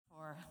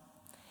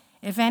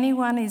If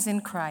anyone is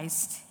in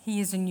Christ, he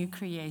is a new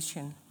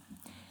creation.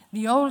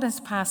 The old has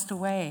passed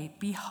away.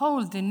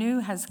 Behold, the new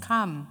has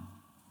come.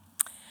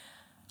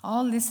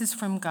 All this is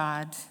from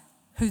God,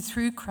 who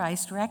through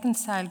Christ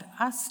reconciled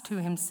us to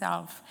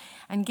himself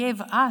and gave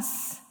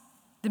us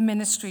the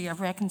ministry of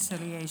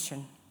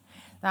reconciliation.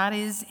 That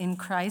is, in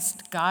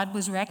Christ, God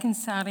was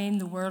reconciling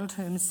the world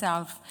to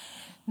himself,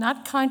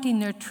 not counting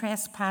their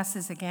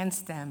trespasses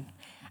against them,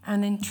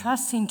 and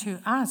entrusting to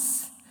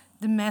us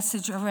the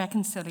message of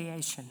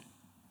reconciliation.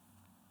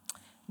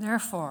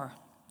 Therefore,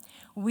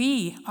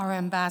 we are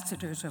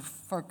ambassadors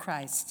for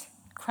Christ,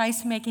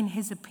 Christ making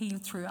his appeal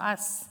through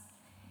us.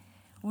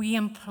 We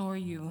implore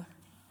you,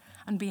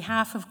 on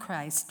behalf of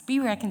Christ, be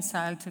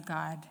reconciled to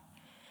God.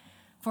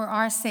 For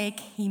our sake,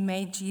 he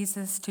made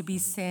Jesus to be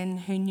sin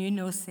who knew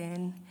no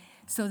sin,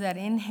 so that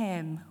in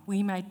him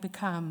we might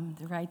become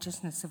the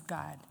righteousness of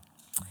God.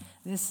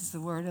 This is the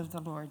word of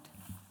the Lord.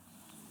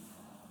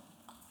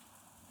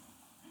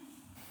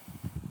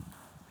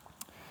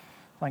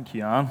 Thank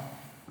you, Anne.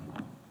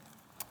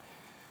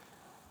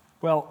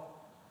 Well,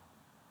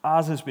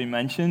 as has been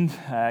mentioned,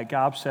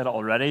 Gab said it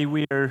already,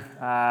 we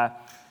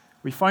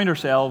find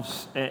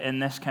ourselves in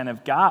this kind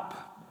of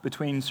gap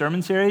between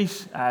sermon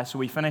series. So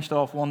we finished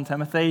off 1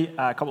 Timothy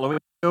a couple of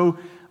weeks ago.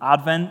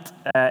 Advent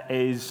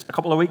is a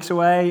couple of weeks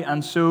away,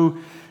 and so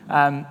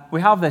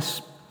we have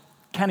this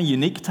kind of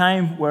unique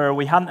time where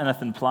we hadn't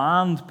anything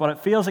planned, but it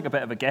feels like a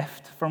bit of a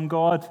gift from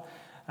God.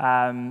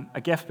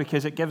 A gift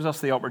because it gives us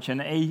the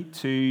opportunity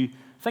to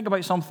think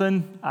about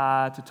something,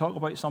 to talk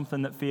about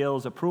something that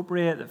feels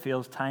appropriate, that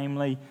feels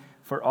timely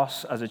for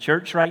us as a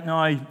church right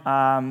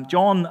now.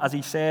 John, as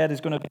he said,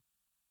 is going to be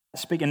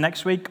speaking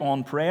next week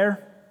on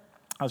prayer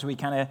as we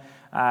kind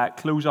of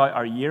close out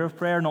our year of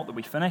prayer. Not that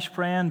we finish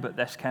praying, but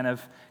this kind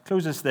of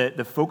closes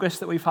the focus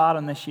that we've had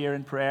on this year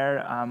in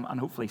prayer, and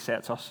hopefully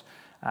sets us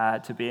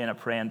to being a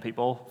praying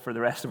people for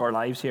the rest of our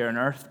lives here on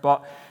earth.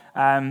 But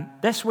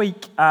this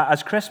week,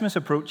 as Christmas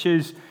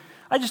approaches,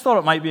 I just thought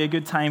it might be a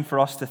good time for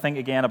us to think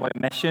again about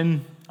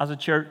mission as a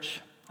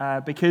church,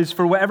 because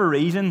for whatever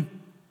reason,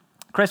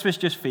 Christmas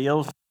just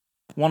feels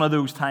one of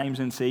those times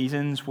and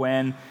seasons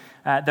when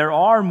there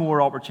are more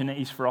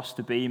opportunities for us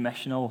to be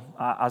missional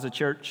as a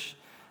church.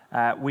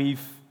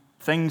 We've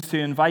things to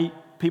invite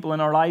people in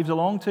our lives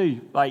along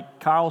to, like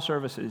carol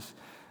services.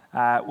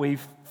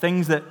 We've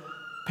things that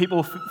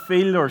people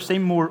feel or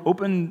seem more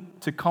open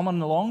to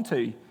coming along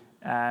to.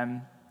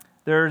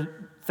 There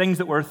are things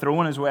that we're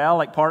throwing as well,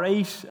 like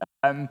parties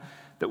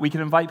that we can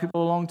invite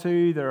people along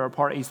to. There are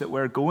parties that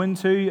we're going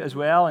to as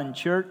well in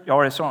church,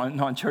 or sorry,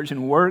 not in church,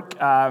 in work,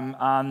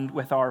 and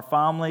with our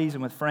families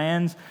and with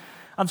friends.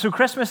 And so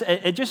Christmas,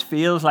 it just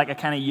feels like a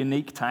kind of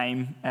unique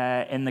time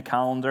in the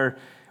calendar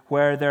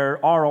where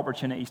there are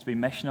opportunities to be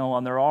missional,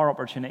 and there are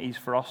opportunities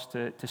for us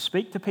to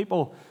speak to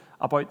people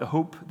about the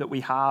hope that we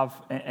have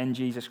in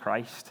Jesus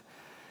Christ.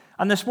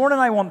 And this morning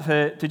I want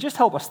to just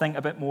help us think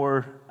a bit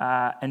more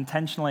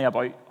intentionally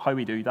about how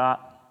we do that,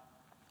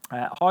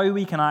 how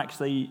we can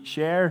actually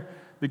share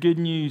the good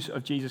news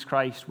of Jesus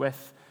Christ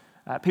with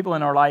people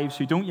in our lives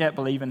who don't yet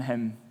believe in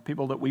him,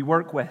 people that we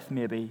work with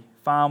maybe,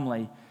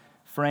 family,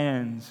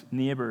 friends,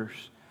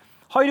 neighbors.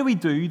 How do we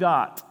do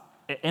that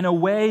in a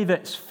way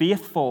that's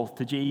faithful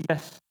to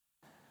Jesus,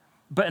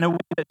 but in a way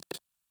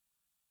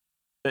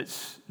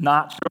that's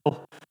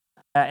natural,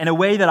 in a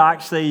way that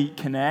actually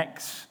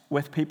connects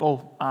with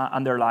people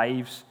and their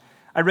lives?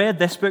 I read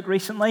this book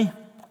recently.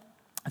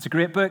 It's a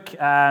great book.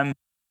 I'm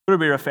going to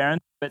be referring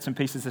to bits and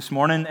pieces this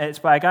morning. It's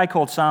by a guy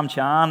called Sam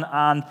Chan,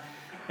 and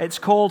it's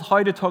called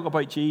How to Talk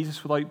About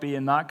Jesus Without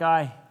Being That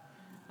Guy.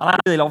 And I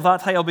really love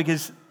that title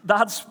because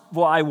that's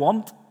what I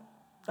want.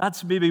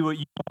 That's maybe what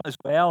you want as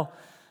well.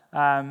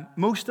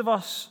 Most of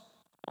us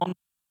want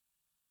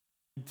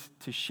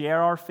to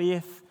share our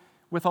faith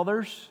with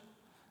others.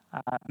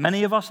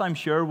 Many of us, I'm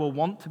sure, will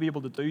want to be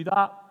able to do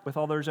that with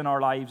others in our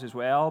lives as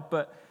well.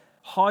 But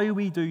how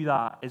we do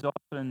that is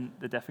often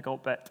the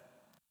difficult bit.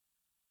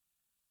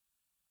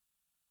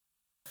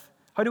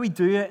 How do we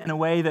do it in a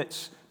way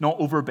that's not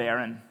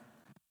overbearing,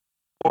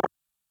 or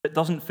it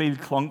doesn't feel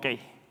clunky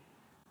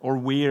or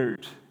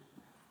weird?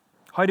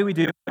 How do we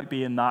do it without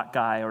being that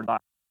guy or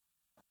that?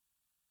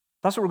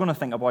 That's what we're going to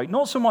think about.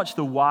 Not so much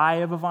the why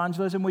of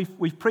evangelism.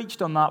 We've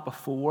preached on that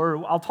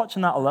before. I'll touch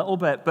on that a little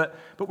bit, but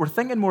we're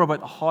thinking more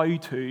about the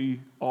how-to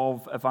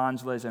of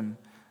evangelism,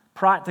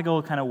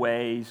 practical kind of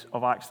ways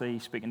of actually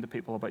speaking to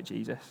people about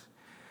Jesus.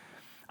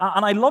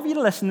 And I'd love you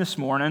to listen this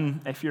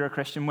morning, if you're a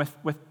Christian, with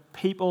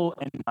people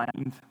in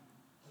mind.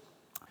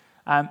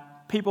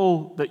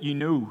 People that you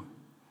know,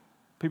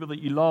 people that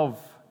you love,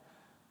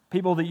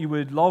 people that you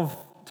would love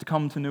to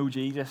come to know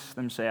Jesus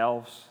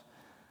themselves.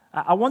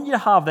 I want you to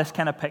have this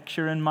kind of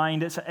picture in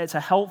mind. It's a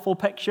helpful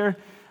picture.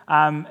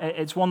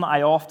 It's one that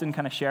I often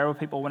kind of share with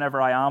people whenever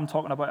I am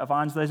talking about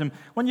evangelism.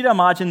 I want you to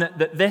imagine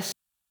that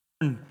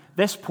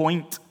this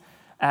point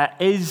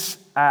is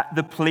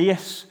the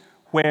place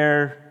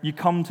where you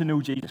come to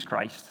know Jesus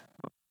Christ.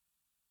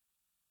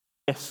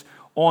 Yes,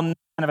 on kind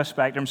of a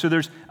spectrum. So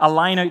there's a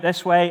line out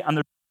this way and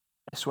there's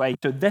this way.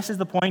 So this is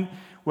the point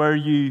where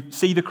you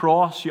see the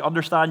cross, you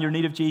understand your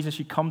need of Jesus,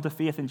 you come to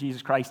faith in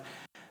Jesus Christ.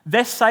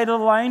 This side of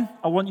the line,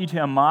 I want you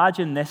to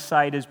imagine this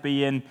side as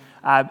being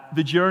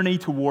the journey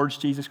towards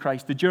Jesus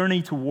Christ, the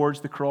journey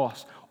towards the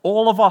cross.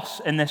 All of us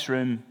in this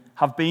room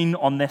have been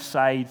on this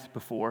side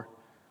before.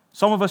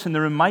 Some of us in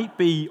the room might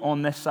be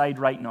on this side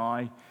right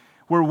now,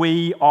 where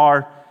we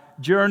are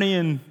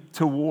journeying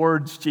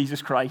towards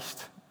Jesus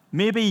Christ.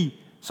 Maybe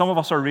some of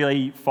us are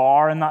really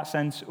far in that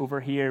sense over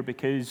here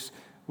because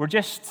we're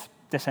just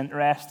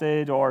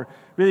disinterested or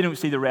really don't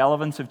see the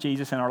relevance of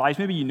Jesus in our lives.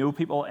 Maybe you know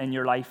people in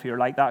your life who are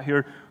like that, who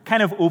are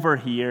kind of over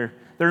here.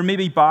 There are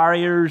maybe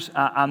barriers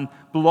and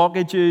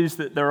blockages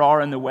that there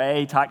are in the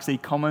way to actually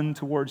coming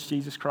towards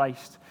Jesus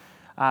Christ.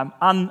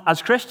 And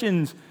as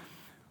Christians,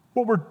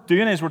 what we're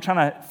doing is we're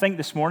trying to think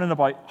this morning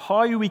about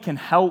how we can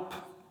help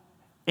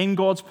in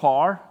God's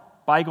power,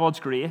 by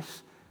God's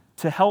grace,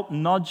 to help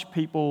nudge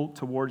people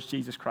towards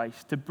Jesus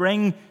Christ, to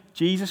bring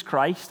Jesus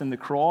Christ and the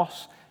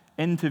cross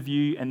into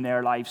view in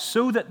their lives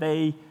so that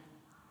they,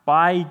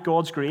 by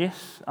God's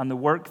grace and the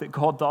work that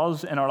God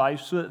does in our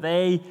lives, so that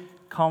they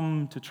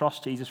come to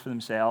trust Jesus for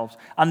themselves.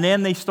 And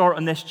then they start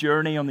on this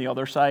journey on the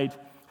other side,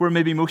 where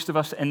maybe most of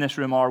us in this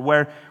room are,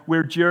 where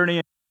we're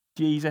journeying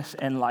Jesus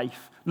in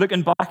life,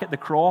 looking back at the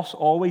cross,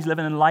 always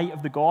living in light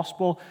of the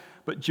gospel,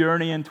 but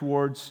journeying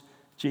towards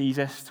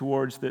Jesus,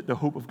 towards the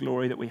hope of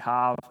glory that we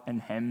have in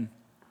him.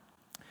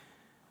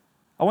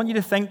 I want you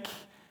to think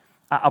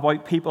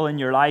about people in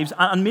your lives,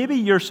 and maybe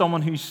you're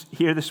someone who's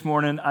here this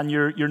morning and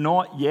you're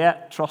not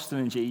yet trusting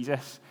in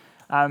Jesus.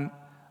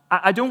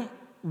 I don't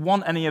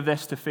want any of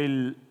this to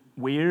feel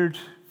weird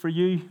for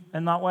you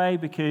in that way,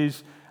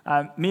 because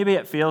maybe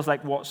it feels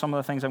like what some of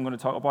the things I'm going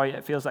to talk about,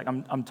 it feels like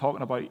I'm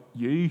talking about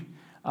you,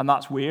 and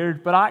that's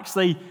weird. But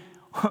actually,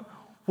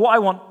 what I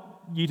want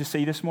you to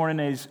see this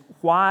morning is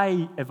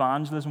why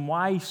evangelism,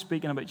 why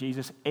speaking about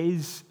Jesus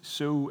is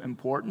so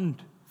important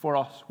for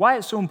us. Why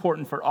it's so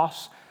important for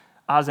us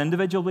as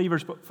individual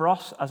believers, but for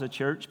us as a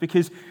church.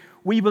 Because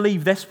we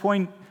believe this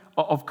point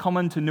of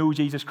coming to know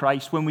Jesus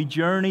Christ, when we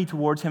journey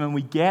towards him and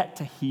we get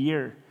to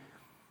hear,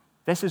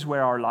 this is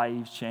where our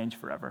lives change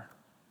forever.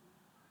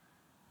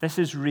 This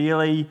is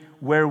really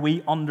where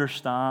we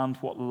understand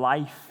what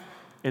life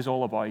is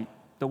all about,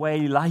 the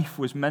way life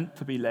was meant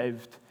to be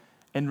lived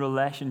in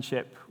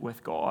relationship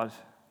with God.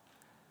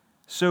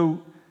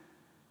 So,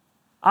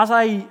 as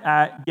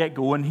I get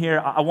going here,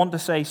 I want to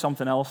say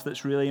something else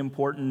that's really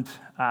important,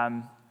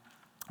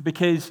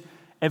 because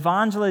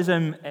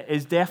evangelism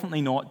is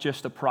definitely not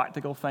just a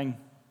practical thing.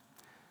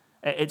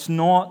 It's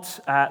not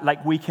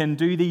like we can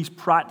do these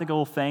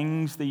practical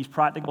things, these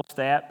practical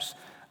steps,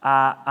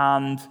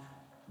 and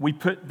we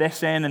put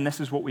this in and this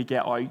is what we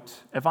get out.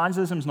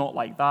 Evangelism is not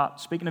like that.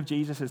 Speaking of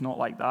Jesus is not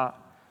like that.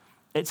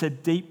 It's a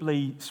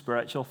deeply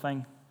spiritual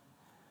thing.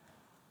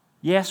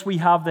 Yes, we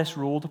have this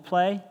role to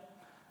play.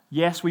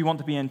 Yes, we want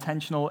to be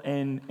intentional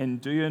in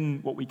doing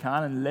what we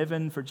can and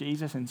living for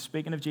Jesus and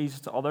speaking of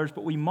Jesus to others,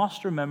 but we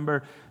must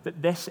remember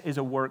that this is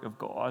a work of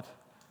God.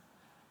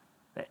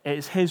 It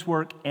is his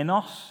work in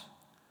us,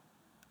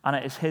 and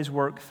it is his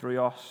work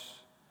through us.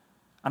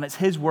 And it's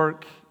his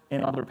work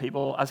in other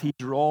people as he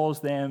draws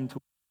them to.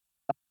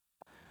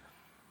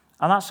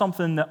 And that's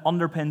something that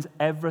underpins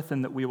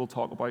everything that we will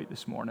talk about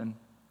this morning.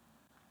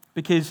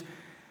 Because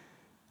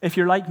if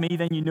you're like me,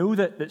 then you know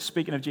that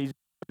speaking of Jesus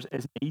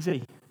isn't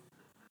easy.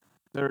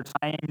 There are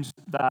times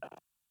that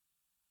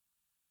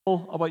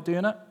about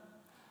doing it,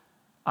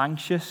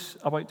 anxious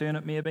about doing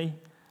it maybe.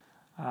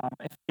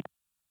 If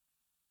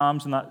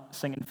arms and that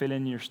sinking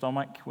feeling in your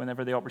stomach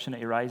whenever the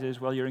opportunity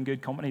arises, well, you're in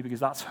good company, because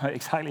that's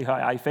exactly how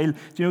I feel.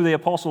 Do you know the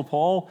Apostle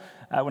Paul,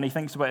 when he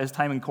thinks about his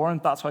time in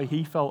Corinth, that's how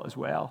he felt as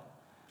well.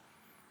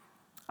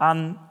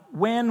 And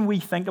when we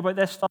think about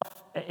this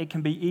stuff, it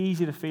can be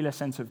easy to feel a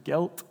sense of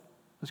guilt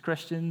as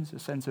Christians, a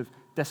sense of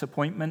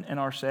disappointment in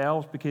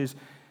ourselves, because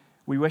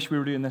we wish we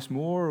were doing this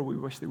more, or we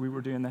wish that we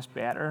were doing this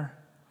better.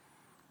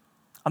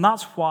 And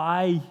that's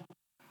why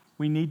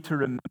we need to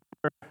remember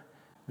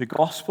the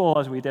gospel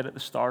as we did at the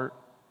start.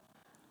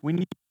 We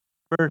need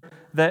to remember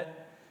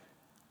that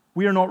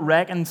we are not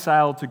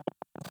reconciled to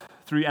God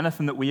through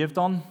anything that we have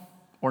done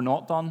or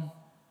not done,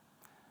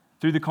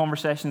 through the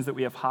conversations that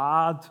we have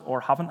had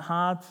or haven't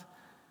had.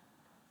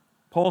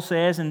 Paul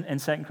says in 2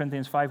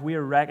 Corinthians 5, we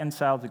are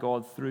reconciled to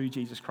God through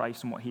Jesus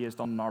Christ and what he has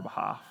done on our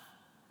behalf.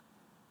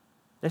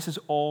 This is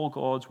all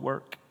God's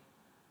work,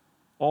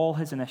 all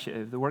his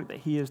initiative, the work that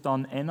he has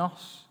done in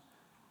us.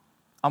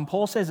 And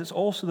Paul says it's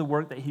also the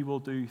work that he will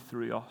do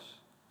through us.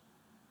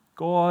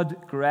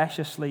 God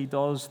graciously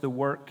does the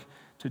work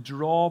to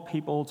draw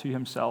people to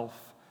himself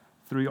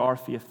through our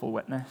faithful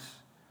witness.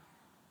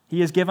 He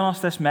has given us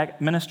this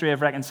ministry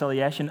of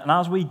reconciliation, and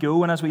as we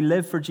go and as we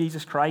live for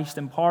Jesus Christ,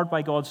 empowered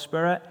by God's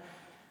Spirit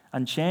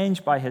and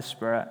changed by his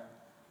Spirit,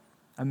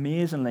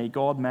 amazingly,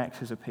 God makes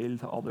his appeal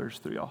to others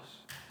through us.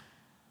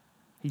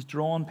 He's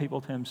drawn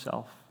people to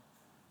himself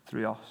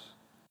through us.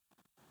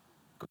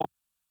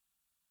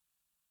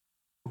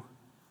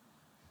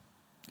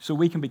 So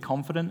we can be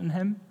confident in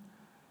him.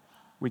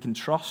 We can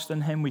trust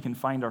in him. We can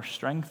find our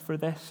strength for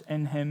this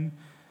in him.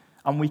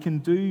 And we can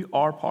do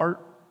our part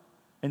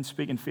in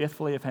speaking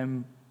faithfully of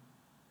him,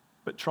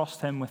 but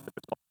trust him with the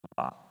result of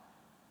that.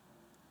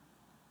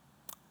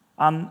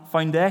 And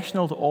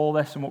foundational to all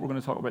this and what we're going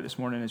to talk about this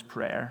morning is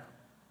prayer.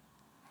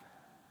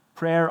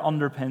 Prayer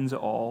underpins it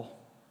all,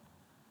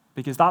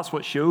 because that's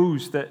what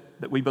shows that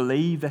we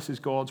believe this is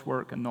God's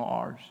work and not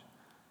ours,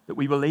 that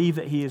we believe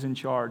that he is in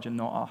charge and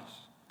not us.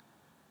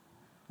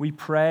 We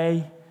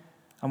pray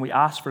and we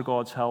ask for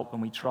God's help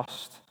and we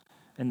trust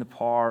in the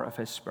power of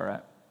his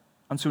Spirit.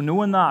 And so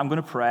knowing that, I'm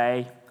going to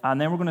pray, and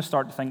then we're going to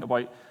start to think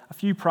about a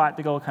few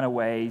practical kind of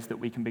ways that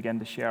we can begin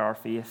to share our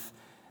faith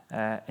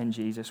in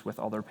Jesus with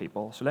other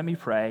people. So let me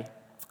pray.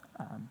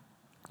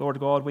 Lord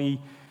God, we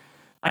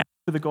thank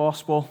you for the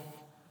gospel.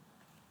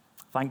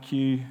 Thank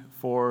you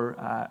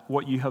for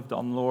what you have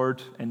done,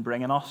 Lord, in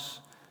bringing us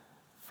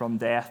from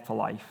death to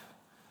life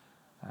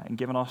and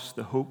giving us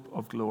the hope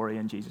of glory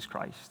in Jesus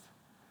Christ.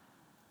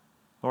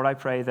 Lord, I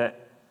pray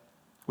that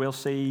we'll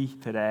see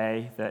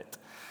today that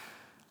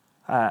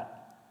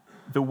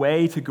the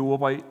way to go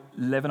about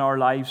living our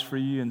lives for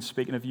you and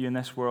speaking of you in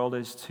this world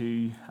is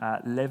to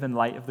live in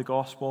light of the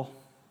gospel,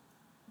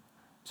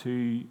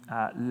 to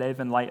live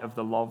in light of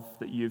the love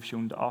that you've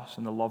shown to us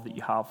and the love that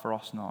you have for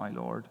us now,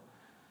 Lord.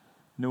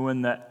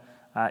 Knowing that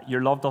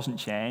your love doesn't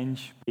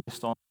change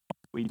based on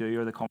what we do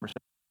or the conversation.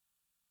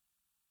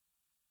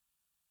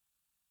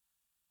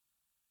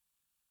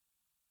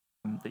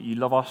 That you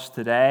love us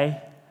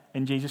today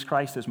in Jesus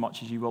Christ as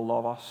much as you will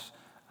love us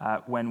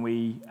when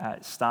we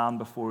stand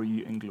before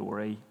you in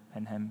glory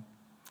in him.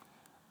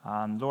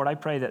 And Lord, I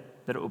pray that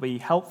it will be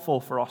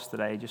helpful for us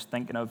today, just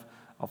thinking of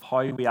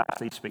how we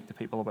actually speak to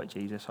people about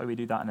Jesus, how we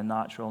do that in a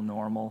natural,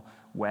 normal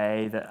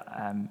way that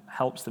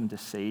helps them to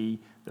see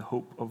the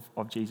hope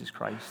of Jesus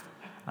Christ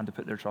and to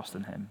put their trust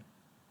in him.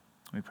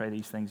 We pray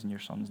these things in your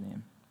Son's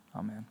name.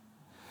 Amen.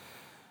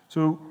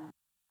 So,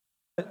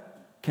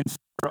 consider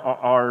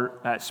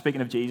our speaking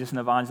of Jesus and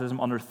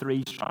evangelism under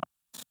three strands.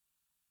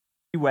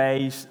 Three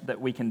ways that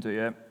we can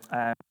do it.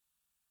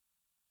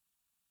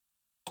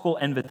 Gospel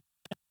invitation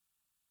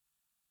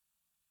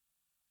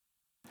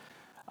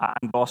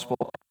and gospel.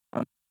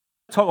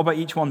 Talk about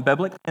each one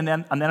biblically, and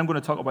then I'm going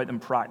to talk about them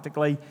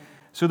practically,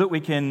 so that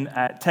we can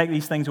take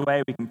these things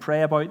away, we can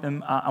pray about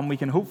them, and we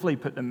can hopefully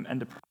put them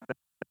into practice.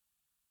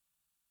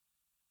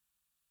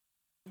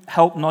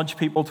 Help nudge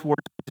people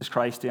towards Jesus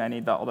Christ. Do I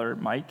need that other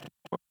mic?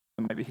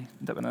 Maybe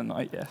dipping in and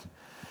out, yes.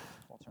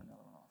 I'll turn the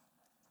other one off.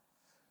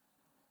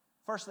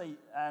 Firstly,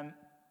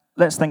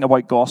 let's think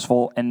about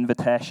gospel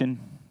invitation.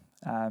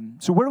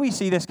 So where do we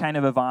see this kind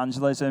of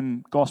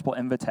evangelism, gospel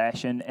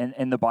invitation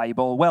in the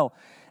Bible? Well,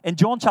 in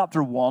John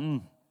chapter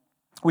 1,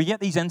 we get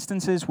these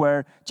instances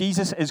where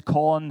Jesus is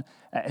calling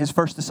his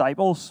first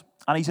disciples,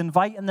 and he's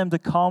inviting them to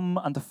come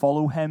and to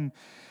follow him.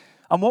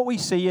 And what we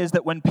see is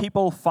that when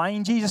people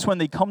find Jesus, when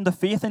they come to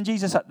faith in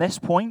Jesus at this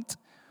point,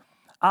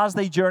 as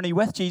they journey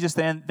with Jesus,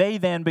 they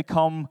then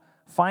become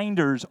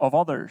finders of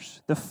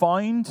others. The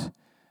found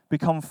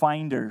become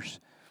finders.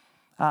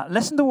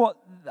 Listen to what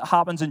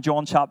happens in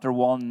John chapter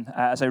 1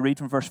 as I read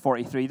from verse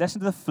 43.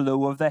 Listen to the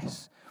flow of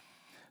this.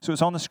 So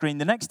it's on the screen.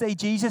 The next day,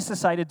 Jesus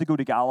decided to go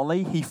to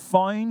Galilee. He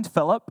found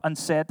Philip and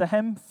said to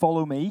him,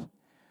 "Follow me."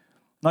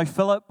 Now,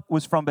 Philip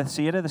was from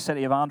Bethsaida, the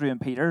city of Andrew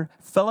and Peter.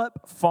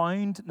 Philip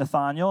found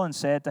Nathanael and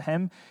said to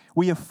him,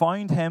 "We have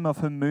found him of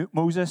whom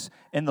Moses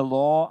in the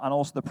law and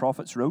also the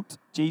prophets wrote,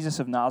 Jesus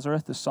of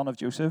Nazareth, the son of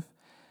Joseph."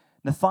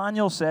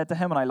 Nathanael said to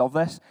him, and I love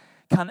this,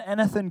 "Can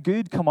anything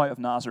good come out of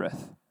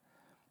Nazareth?"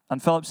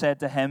 And Philip said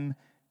to him,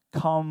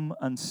 "Come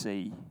and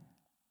see."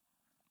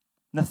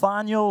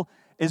 Nathanael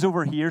is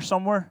over here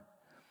somewhere,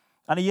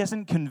 and he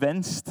isn't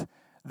convinced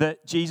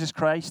that Jesus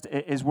Christ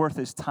is worth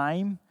his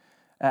time,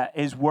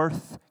 is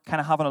worth kind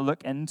of having a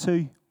look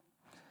into.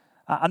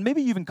 And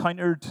maybe you've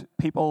encountered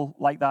people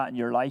like that in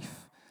your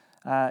life.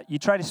 You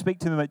try to speak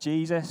to them about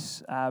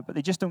Jesus, but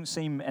they just don't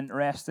seem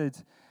interested.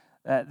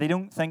 They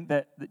don't think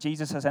that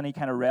Jesus has any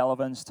kind of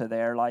relevance to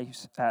their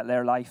life.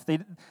 They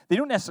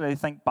don't necessarily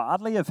think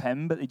badly of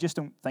him, but they just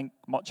don't think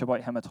much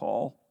about him at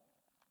all.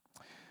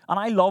 And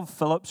I love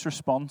Philip's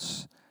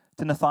response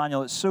to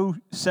Nathanael. It's so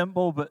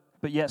simple, but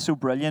yet so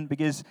brilliant,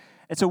 because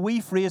it's a wee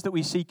phrase that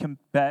we see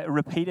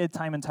repeated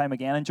time and time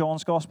again in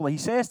John's Gospel. He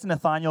says to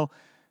Nathanael,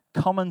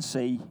 "Come and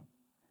see.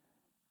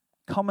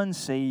 Come and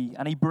see."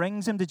 And he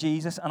brings him to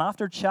Jesus, and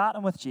after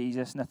chatting with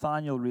Jesus,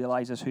 Nathanael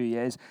realizes who he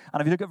is. And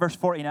if you look at verse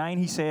 49,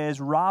 he says,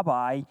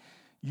 "Rabbi,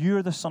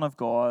 you're the Son of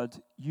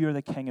God, you're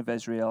the King of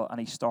Israel," and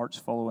he starts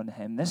following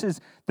him. This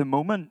is the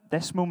moment,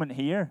 this moment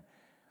here,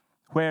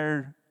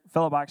 where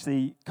Philip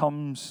actually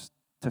comes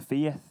to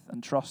faith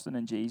and trusting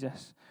in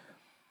Jesus.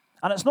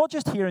 And it's not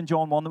just here in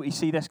John 1 that we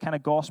see this kind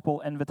of gospel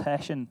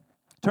invitation.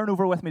 Turn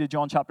over with me to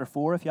John chapter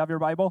 4 if you have your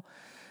Bible.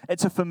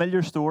 It's a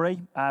familiar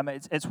story.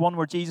 It's one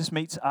where Jesus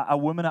meets a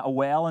woman at a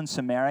well in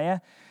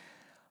Samaria.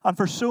 And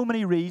for so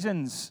many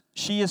reasons,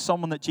 she is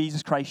someone that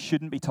Jesus Christ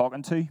shouldn't be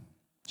talking to.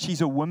 She's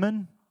a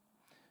woman.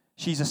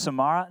 She's a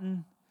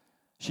Samaritan.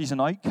 She's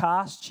an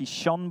outcast. She's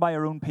shunned by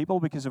her own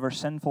people because of her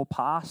sinful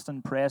past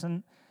and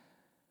present.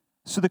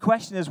 So the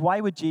question is,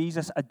 why would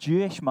Jesus, a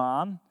Jewish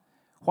man,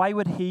 why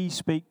would he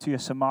speak to a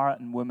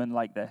Samaritan woman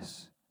like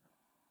this?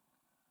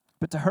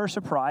 But to her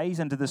surprise,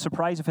 and to the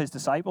surprise of his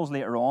disciples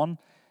later on,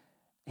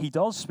 he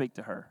does speak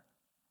to her.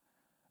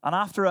 And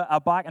after a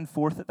back and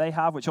forth that they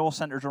have, which all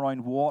centers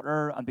around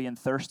water and being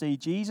thirsty,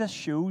 Jesus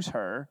shows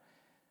her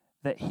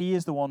that he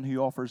is the one who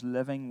offers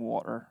living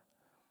water,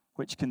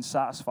 which can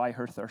satisfy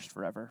her thirst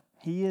forever.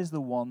 He is the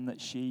one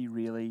that she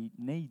really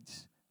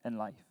needs in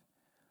life.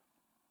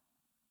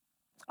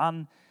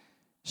 And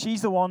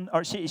she's the one,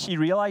 or she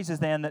realizes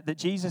then that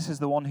Jesus is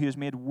the one who has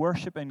made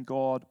worshiping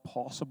God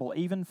possible,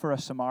 even for a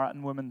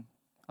Samaritan woman,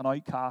 an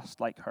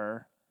outcast like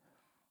her.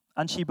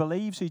 And she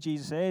believes who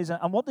Jesus is.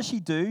 And what does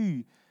she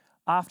do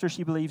after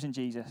she believes in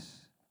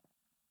Jesus?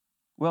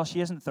 Well,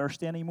 she isn't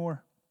thirsty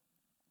anymore.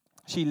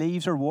 She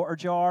leaves her water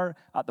jar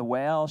at the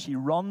well. She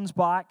runs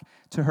back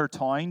to her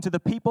town, to the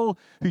people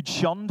who'd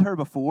shunned her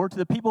before, to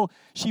the people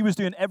she was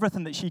doing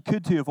everything that she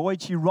could to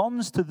avoid. She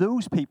runs to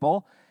those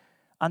people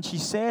and she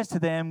says to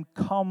them,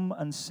 "Come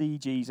and see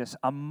Jesus,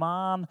 a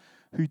man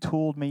who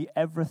told me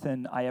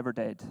everything I ever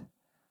did,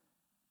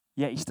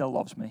 yet he still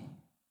loves me."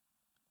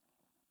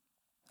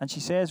 And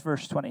she says,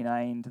 verse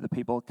 29 to the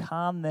people,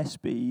 "Can this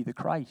be the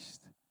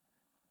Christ?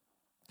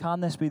 Can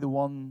this be the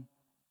one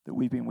that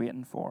we've been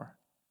waiting for?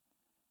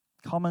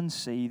 Come and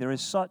see." There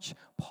is such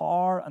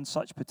power and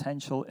such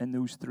potential in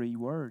those three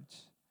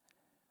words.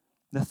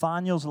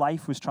 Nathanael's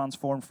life was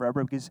transformed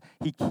forever because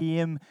he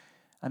came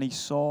and he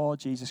saw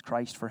Jesus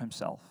Christ for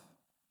himself.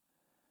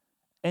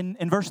 In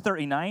verse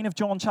 39 of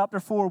John chapter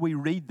 4, we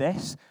read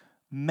this: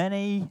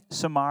 "Many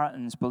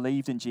Samaritans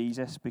believed in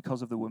Jesus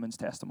because of the woman's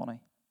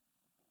testimony."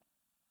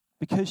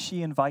 Because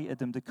she invited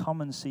them to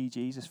come and see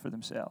Jesus for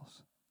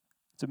themselves.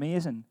 It's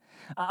amazing.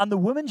 And the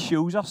woman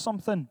shows us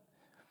something.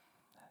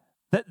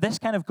 That this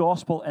kind of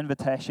gospel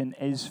invitation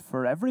is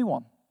for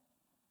everyone.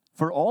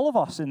 For all of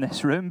us in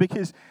this room,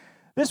 because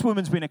this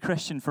woman's been a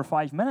Christian for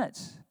 5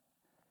 minutes.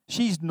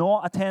 She's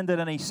not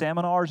attended any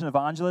seminars in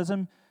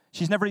evangelism.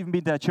 She's never even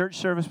been to a church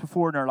service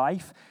before in her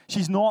life.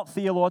 She's not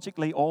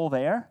theologically all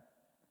there.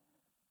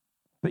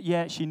 But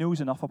yet she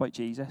knows enough about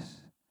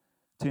Jesus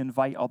to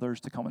invite others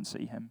to come and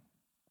see him.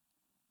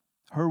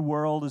 Her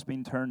world has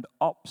been turned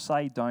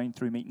upside down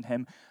through meeting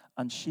him,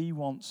 and she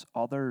wants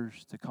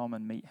others to come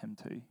and meet him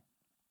too.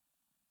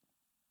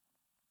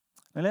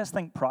 Now let's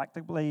think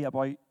practically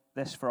about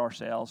this for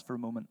ourselves for a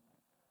moment.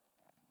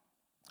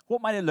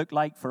 What might it look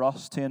like for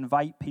us to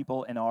invite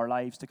people in our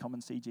lives to come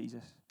and see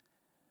Jesus?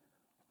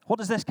 What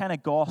does this kind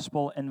of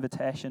gospel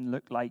invitation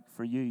look like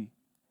for you?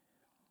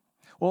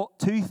 Well,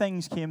 two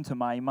things came to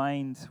my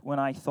mind when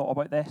I thought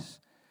about this.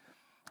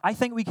 I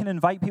think we can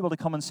invite people to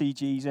come and see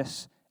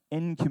Jesus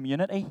in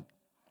community,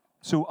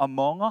 so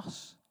among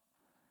us.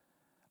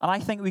 And I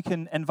think we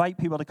can invite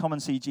people to come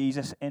and see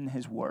Jesus in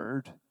his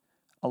word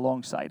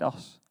alongside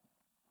us.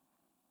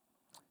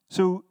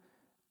 So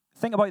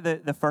think about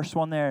the first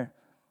one there,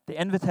 the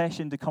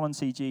invitation to come and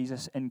see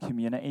Jesus in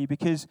community,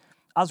 because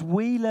as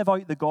we live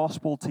out the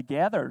gospel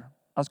together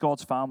as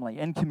God's family,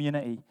 in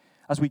community,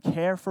 as we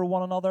care for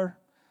one another,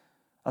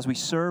 as we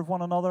serve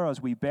one another,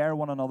 as we bear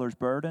one another's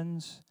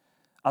burdens,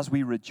 as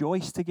we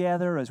rejoice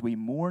together, as we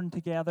mourn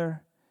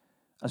together,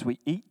 as we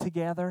eat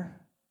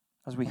together,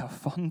 as we have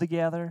fun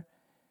together,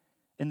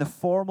 in the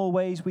formal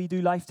ways we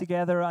do life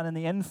together and in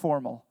the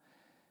informal,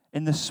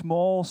 in the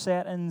small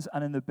settings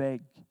and in the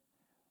big,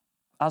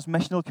 as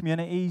missional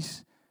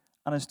communities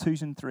and as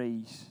twos and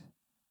threes,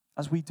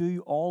 as we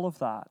do all of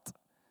that,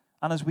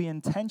 and as we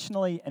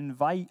intentionally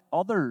invite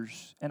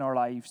others in our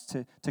lives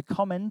to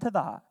come into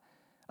that,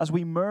 as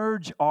we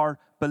merge our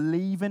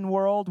believing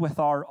world with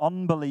our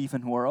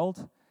unbelieving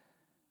world,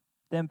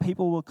 then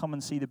people will come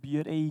and see the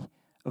beauty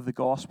of the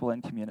gospel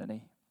in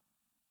community.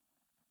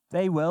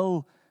 They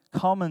will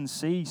come and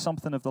see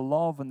something of the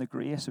love and the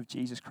grace of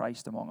Jesus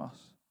Christ among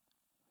us.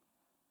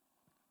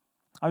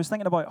 I was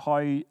thinking about how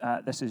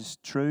this is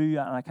true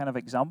and a kind of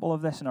example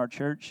of this in our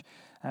church.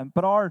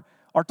 But our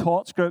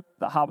Tots group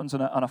that happens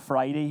on a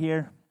Friday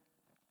here,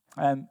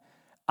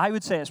 I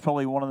would say it's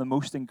probably one of the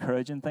most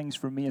encouraging things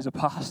for me as a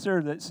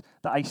pastor that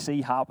I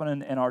see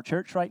happening in our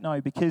church right now,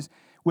 because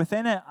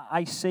within it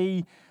I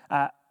see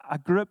a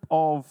group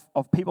of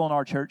people in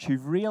our church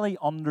who've really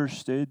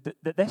understood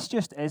that this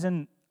just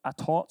isn't a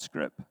Tots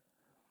group.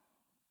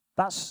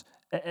 That's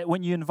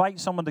when you invite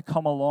someone to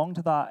come along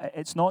to that,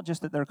 it's not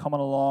just that they're coming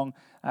along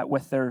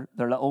with their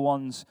little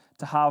ones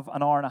to have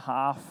an hour and a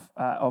half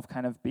of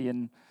kind of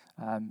being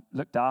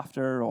looked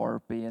after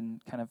or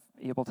being kind of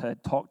able to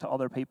talk to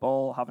other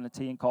people, having a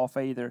tea and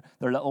coffee, their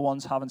little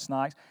ones having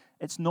snacks.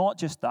 It's not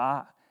just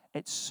that.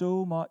 It's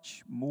so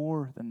much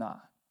more than that.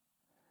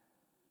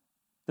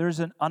 There's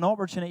an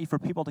opportunity for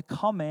people to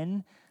come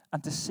in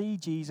and to see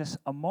Jesus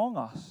among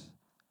us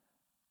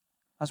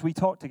as we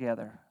talk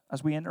together,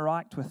 as we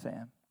interact with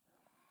them.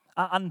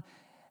 And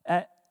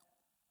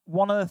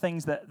one of the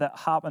things that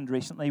happened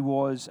recently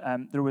was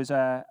there was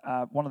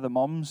one of the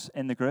mums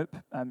in the group.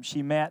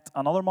 She met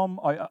another mum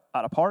out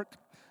at a park,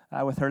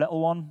 with her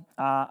little one,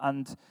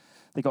 and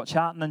they got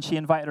chatting, and she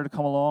invited her to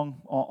come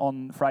along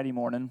on Friday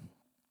morning.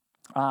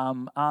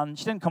 And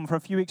she didn't come for a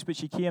few weeks, but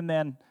she came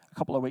then a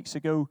couple of weeks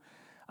ago.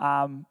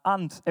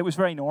 And it was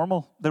very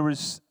normal. There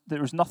was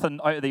nothing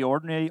out of the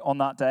ordinary on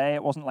that day.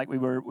 It wasn't like we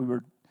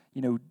were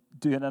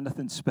doing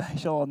anything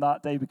special on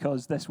that day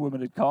because this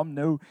woman had come.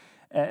 No,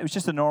 it was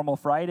just a normal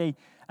Friday.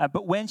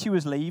 But when she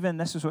was leaving,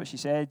 this is what she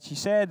said. She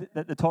said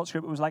that the Tots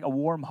group, it was like a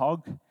warm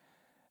hug.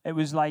 It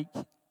was like,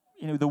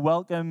 the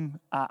welcome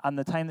and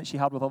the time that she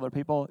had with other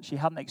people. She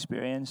hadn't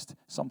experienced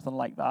something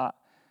like that.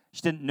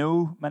 She didn't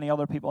know many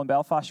other people in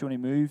Belfast. She only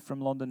moved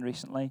from London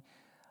recently.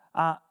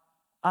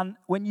 And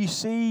when you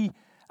see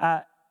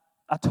a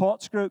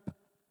Tots group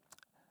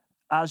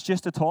as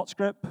just a Tots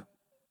group,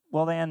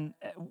 well then,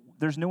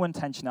 there's no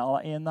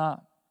intentionality in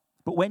that.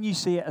 But when you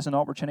see it as an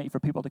opportunity for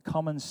people to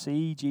come and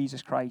see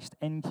Jesus Christ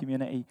in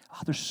community,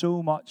 there's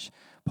so much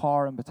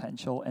power and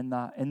potential in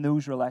that, in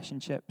those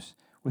relationships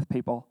with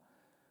people.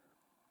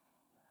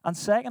 And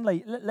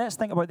secondly, let's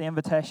think about the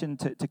invitation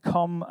to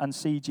come and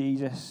see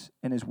Jesus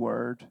in his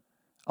word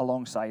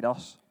alongside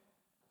us.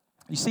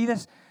 You see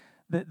this,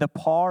 the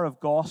power of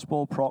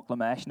gospel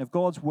proclamation, of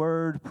God's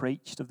word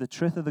preached, of the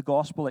truth of the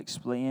gospel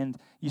explained.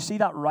 You see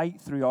that right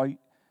throughout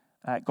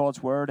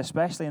God's word,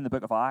 especially in the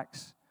book of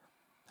Acts.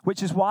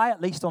 Which is why,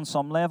 at least on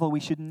some level, we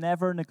should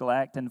never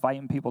neglect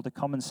inviting people to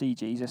come and see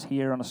Jesus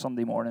here on a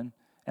Sunday morning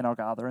in our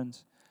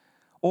gatherings.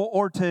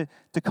 Or to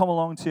come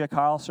along to a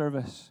carol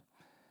service.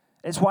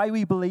 It's why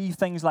we believe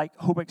things like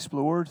Hope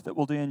Explored that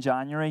we'll do in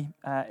January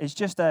is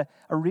just a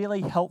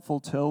really helpful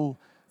tool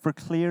for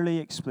clearly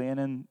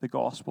explaining the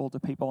gospel to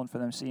people and for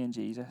them seeing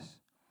Jesus.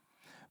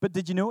 But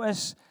did you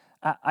notice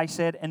I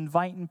said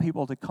inviting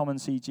people to come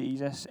and see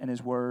Jesus in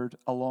his word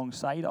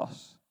alongside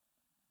us?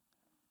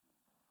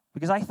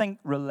 Because I think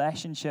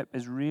relationship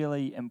is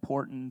really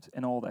important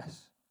in all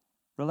this.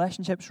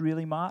 Relationships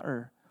really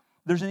matter.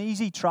 There's an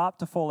easy trap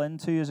to fall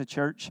into as a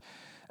church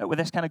with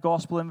this kind of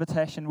gospel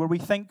invitation where we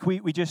think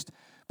we just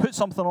put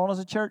something on as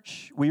a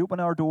church, we open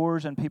our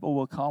doors and people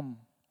will come.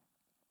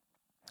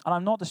 And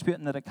I'm not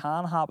disputing that it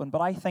can happen, but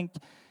I think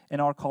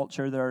in our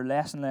culture there are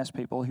less and less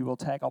people who will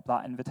take up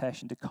that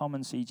invitation to come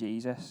and see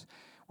Jesus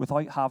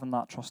without having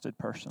that trusted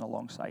person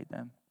alongside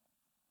them.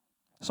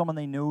 Someone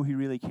they know who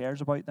really cares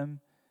about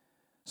them.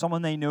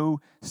 Someone they know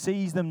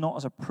sees them not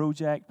as a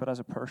project, but as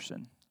a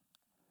person.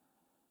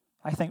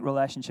 I think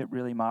relationship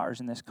really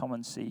matters in this come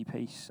and see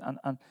piece.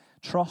 And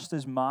trust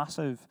is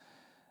massive.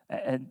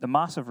 And the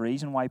massive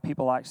reason why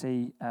people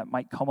actually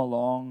might come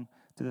along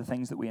to the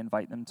things that we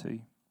invite them to.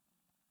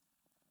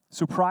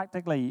 So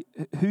practically,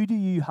 who do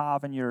you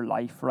have in your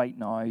life right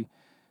now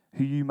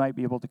who you might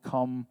be able to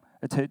come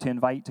to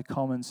invite to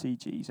come and see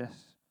Jesus?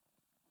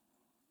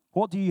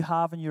 What do you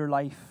have in your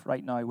life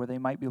right now where they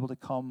might be able to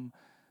come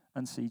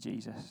and see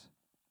Jesus?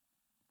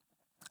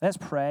 Let's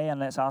pray and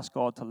let's ask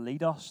God to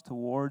lead us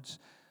towards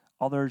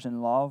others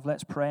in love.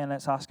 Let's pray and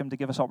let's ask him to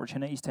give us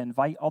opportunities to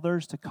invite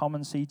others to come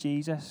and see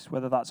Jesus,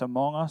 whether that's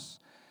among us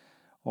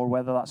or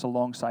whether that's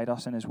alongside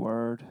us in his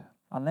word.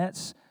 And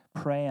let's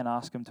pray and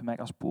ask him to make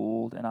us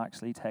bold in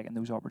actually taking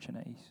those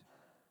opportunities.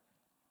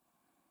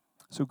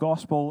 So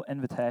gospel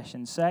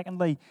invitation.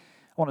 Secondly,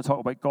 I want to talk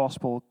about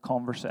gospel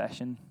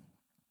conversation.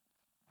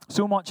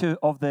 So much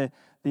of the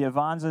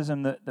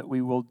evangelism that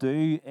we will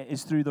do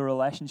is through the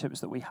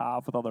relationships that we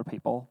have with other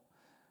people,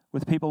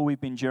 with people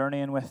we've been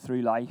journeying with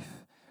through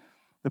life,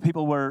 the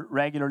people we're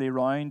regularly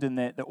around in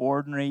the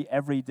ordinary,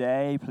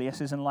 everyday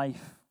places in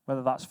life,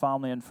 whether that's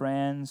family and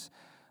friends,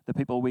 the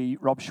people we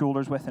rub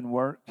shoulders with in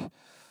work,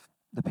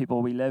 the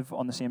people we live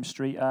on the same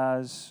street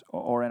as,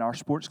 or in our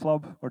sports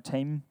club or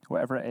team,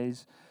 whatever it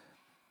is.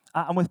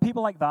 And with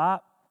people like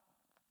that,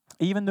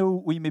 even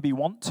though we maybe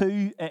want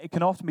to, it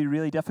can often be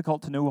really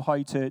difficult to know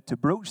how to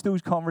broach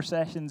those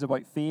conversations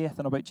about faith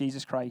and about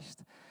Jesus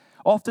Christ.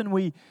 Often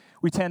we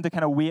tend to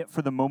kind of wait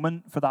for the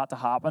moment for that to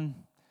happen.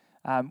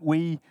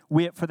 We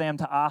wait for them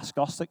to ask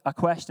us a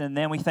question, and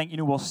then we think,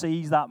 we'll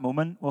seize that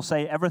moment. We'll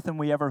say everything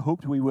we ever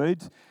hoped we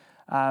would.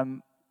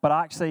 But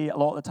actually, a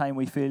lot of the time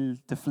we feel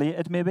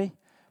deflated maybe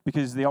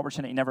because the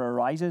opportunity never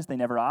arises. They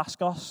never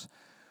ask us.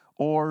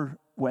 Or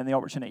when the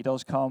opportunity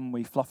does come,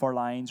 we fluff our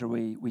lines or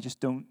we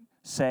just don't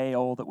say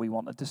all that we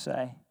wanted to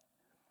say.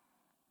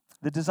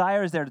 The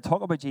desire is there to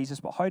talk about Jesus,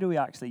 but how do we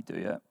actually do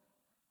it?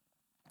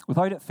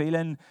 Without it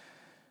feeling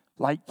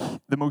like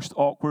the most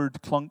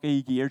awkward,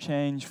 clunky gear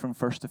change from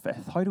first to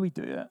fifth. How do we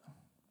do it?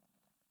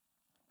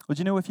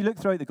 Well, if you look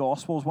throughout the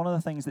Gospels, one of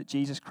the things that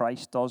Jesus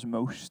Christ does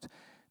most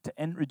to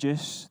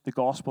introduce the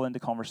gospel into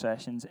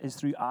conversations is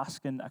through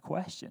asking a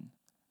question.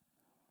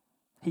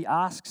 He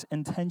asks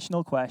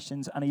intentional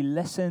questions and he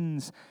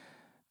listens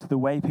to the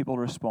way people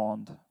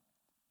respond.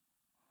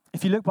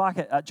 If you look back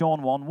at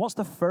John 1, what's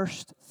the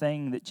first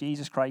thing that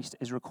Jesus Christ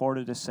is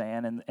recorded as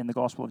saying in the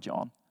Gospel of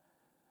John?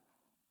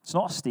 It's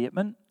not a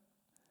statement.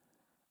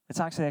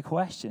 It's actually a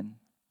question.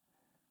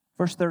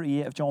 Verse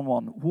 38 of John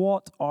 1,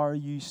 what are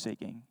you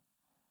seeking?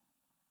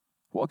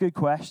 What a good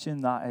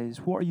question that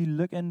is. What are you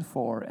looking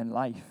for in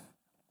life?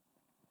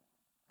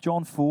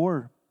 John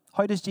 4,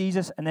 How does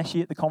Jesus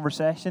initiate the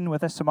conversation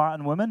with this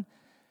Samaritan woman?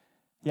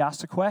 He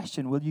asks a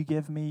question, will you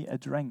give me a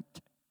drink?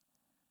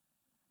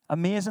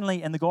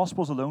 Amazingly, in the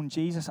Gospels alone,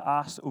 Jesus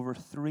asked over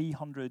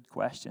 300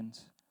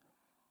 questions.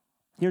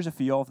 Here's a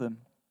few of them.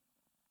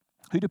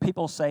 Who do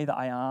people say that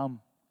I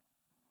am?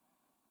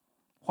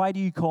 Why do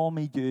you call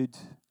me good?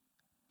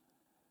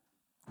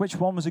 Which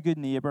one was a good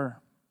neighbor?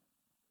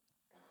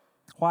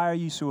 Why are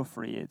you so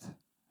afraid?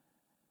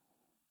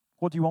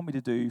 What do you want me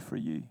to do for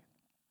you?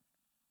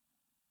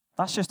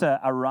 That's just a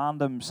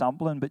random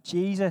sampling, but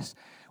Jesus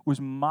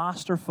was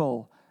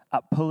masterful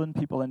at pulling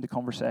people into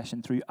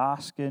conversation through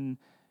asking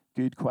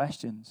good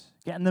questions,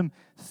 getting them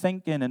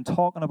thinking and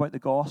talking about the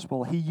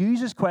gospel. He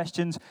uses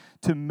questions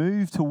to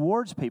move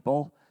towards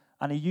people,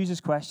 and he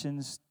uses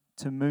questions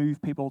to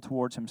move people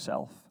towards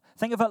himself.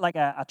 Think of it like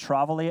a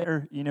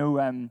travelator,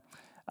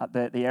 at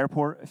the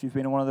airport, if you've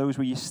been in one of those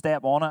where you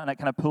step on it and it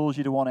kind of pulls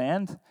you to one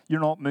end. You're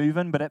not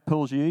moving, but it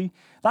pulls you.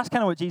 That's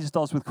kind of what Jesus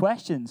does with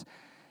questions.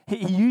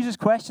 He uses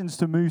questions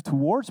to move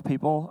towards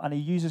people, and he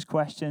uses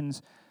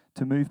questions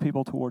to move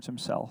people towards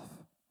himself.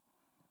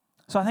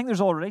 So I think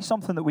there's already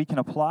something that we can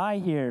apply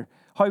here.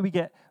 How we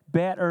get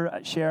better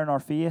at sharing our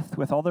faith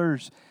with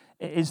others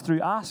is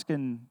through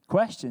asking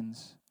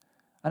questions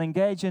and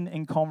engaging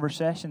in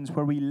conversations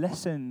where we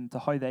listen to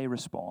how they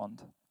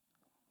respond.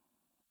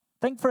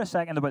 Think for a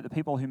second about the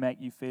people who make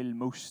you feel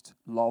most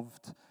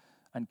loved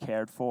and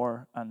cared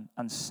for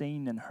and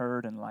seen and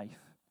heard in life.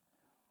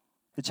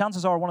 The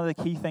chances are one of the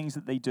key things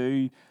that they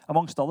do,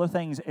 amongst other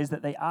things, is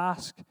that they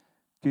ask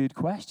good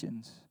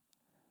questions.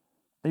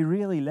 They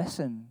really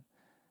listen.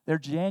 They're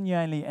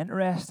genuinely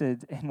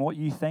interested in what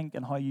you think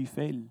and how you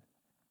feel.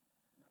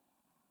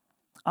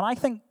 And I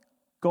think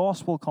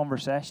gospel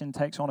conversation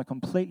takes on a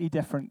completely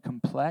different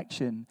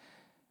complexion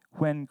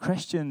when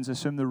Christians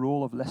assume the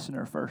role of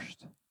listener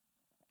first.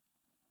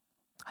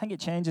 I think it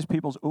changes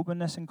people's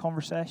openness in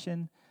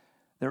conversation,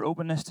 their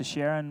openness to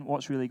sharing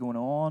what's really going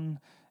on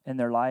in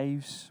their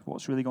lives,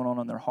 what's really going on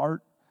in their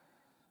heart.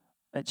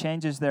 It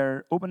changes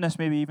their openness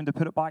maybe even to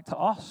put it back to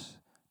us,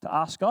 to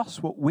ask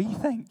us what we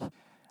think,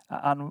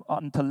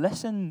 and to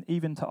listen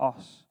even to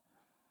us.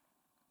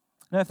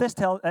 Now, if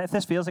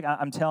this feels like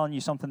I'm telling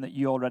you something that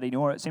you already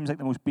know, or it seems like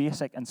the most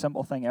basic and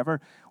simple thing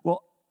ever,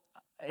 well,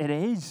 it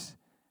is.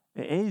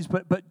 It is.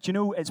 But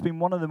it's been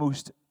one of the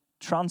most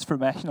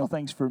transformational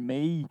things for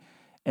me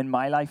in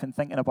my life and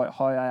thinking about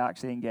how I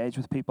actually engage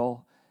with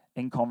people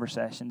in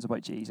conversations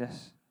about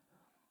Jesus.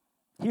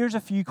 Here's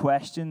a few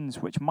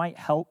questions which might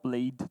help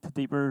lead to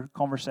deeper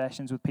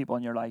conversations with people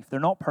in your life. They're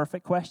not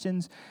perfect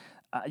questions.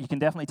 You can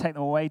definitely take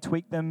them away,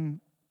 tweak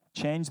them,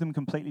 change them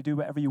completely, do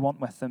whatever you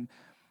want with them.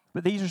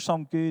 But these are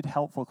some good,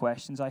 helpful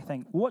questions, I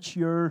think. What's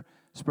your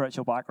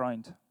spiritual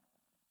background?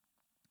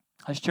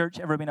 Has church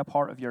ever been a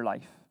part of your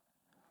life?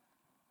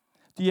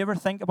 Do you ever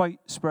think about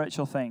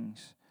spiritual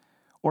things?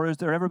 Or has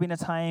there ever been a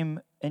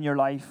time in your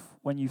life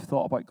when you've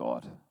thought about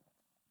God?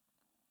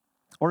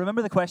 Or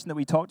remember the question that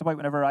we talked about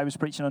whenever I was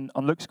preaching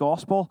on Luke's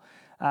Gospel?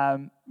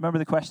 Remember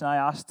the question I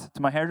asked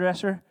to my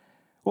hairdresser?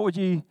 Who would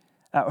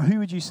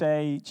you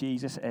say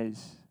Jesus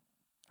is?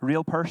 A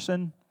real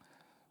person?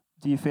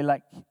 Do you feel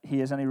like he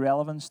has any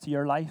relevance to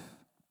your life?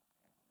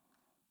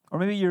 Or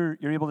maybe you're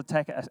able to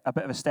take it a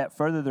bit of a step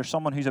further. There's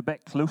someone who's a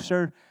bit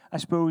closer, I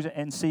suppose,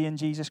 in seeing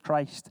Jesus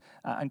Christ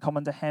and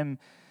coming to him.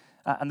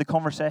 And the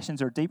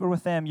conversations are deeper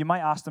with them. You might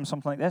ask them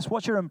something like this: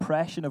 what's your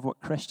impression of what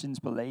Christians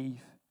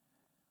believe?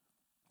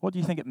 What do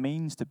you think it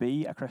means to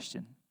be a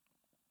Christian?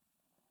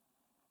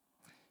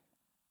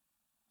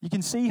 You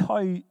can see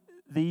how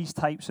these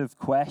types of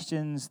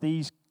questions,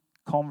 these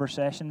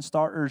conversation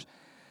starters,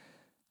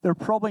 they're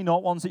probably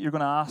not ones that you're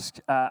going to ask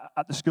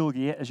at the school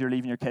gate as you're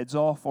leaving your kids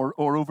off, or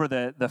over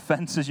the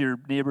fence as your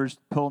neighbours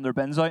pulling their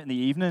bins out in the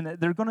evening.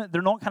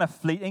 They're not kind of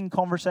fleeting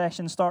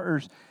conversation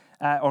starters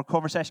or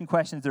conversation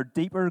questions. They're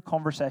deeper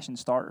conversation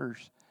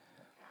starters.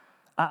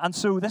 And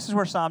so this is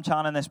where Sam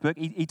Chan in this book,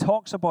 he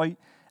talks about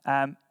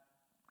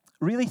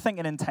really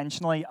thinking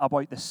intentionally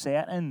about the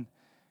setting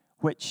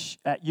which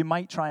you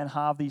might try and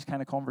have these kind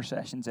of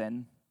conversations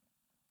in.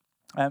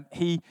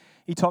 He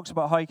talks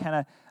about how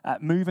kind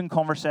of moving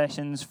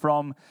conversations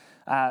from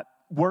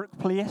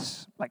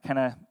workplace, like kind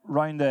of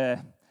round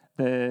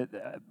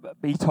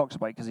he talks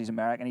about, because he's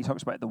American, he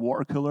talks about the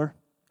water cooler,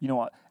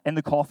 in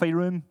the coffee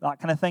room, that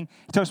kind of thing.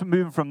 He talks about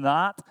moving from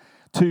that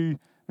to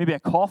maybe a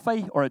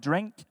coffee or a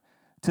drink,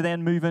 to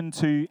then moving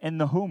to in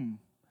the home,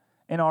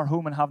 in our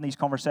home, and having these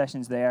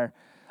conversations there.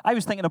 I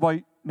was thinking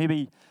about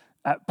maybe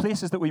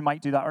places that we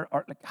might do that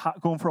are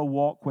like going for a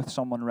walk with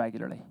someone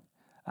regularly.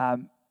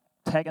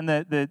 Taking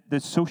the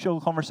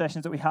social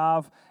conversations that we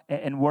have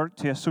in work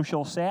to a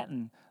social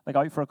setting, like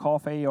out for a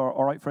coffee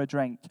or out for a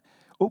drink.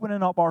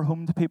 Opening up our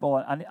home to people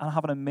and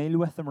having a meal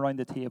with them around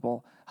the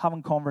table,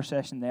 having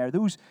conversation there.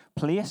 Those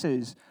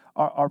places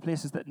are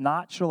places that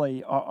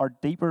naturally are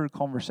deeper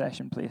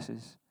conversation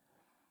places.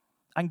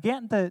 And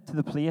getting to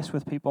the place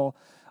with people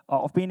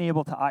of being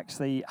able to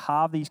actually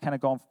have these kind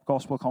of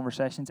gospel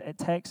conversations, it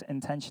takes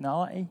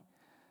intentionality.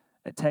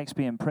 It takes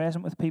being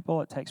present with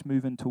people. It takes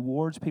moving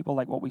towards people,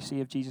 like what we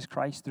see of Jesus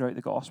Christ throughout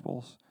the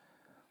Gospels.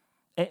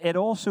 It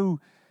also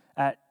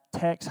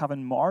takes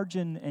having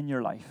margin in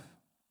your life,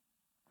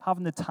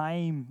 having the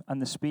time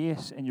and the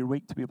space in your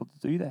week to be able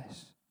to do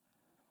this.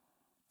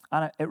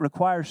 And it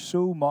requires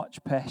so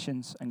much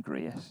patience and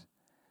grace,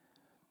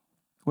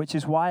 which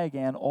is why,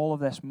 again, all of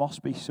this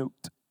must be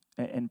soaked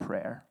in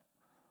prayer.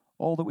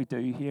 All that we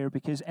do here,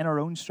 because in our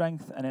own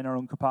strength and in our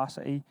own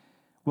capacity,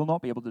 we'll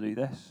not be able to do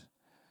this.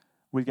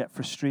 We'll get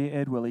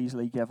frustrated, we'll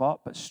easily give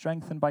up, but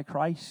strengthened by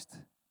Christ,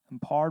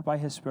 empowered by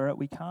His Spirit,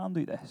 we can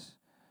do this.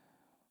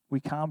 We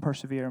can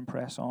persevere and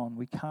press on.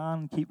 We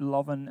can keep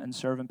loving and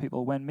serving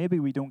people when maybe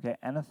we don't get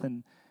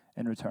anything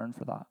in return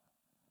for that.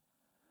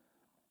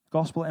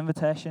 Gospel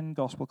invitation,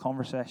 gospel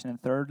conversation,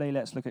 and thirdly,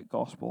 let's look at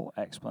gospel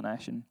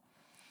explanation.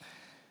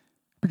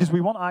 Because we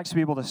want to actually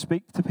be able to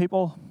speak to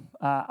people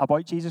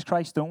about Jesus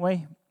Christ, don't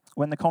we?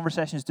 When the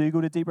conversations do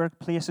go to deeper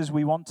places,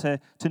 we want to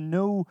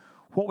know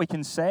what we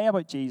can say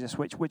about Jesus,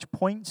 which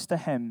points to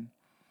Him,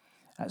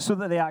 so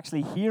that they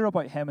actually hear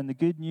about Him and the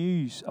good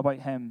news about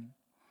Him.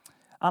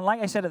 And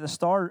like I said at the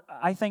start,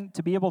 I think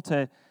to be able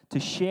to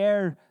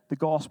share the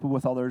gospel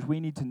with others, we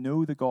need to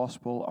know the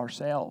gospel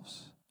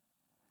ourselves.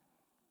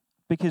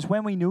 Because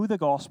when we know the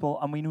gospel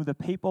and we know the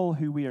people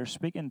who we are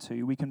speaking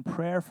to, we can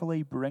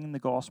prayerfully bring the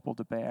gospel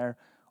to bear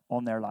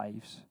on their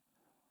lives.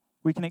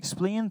 We can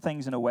explain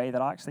things in a way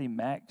that actually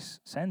makes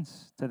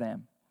sense to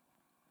them.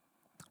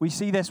 We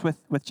see this with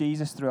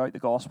Jesus throughout the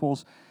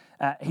Gospels.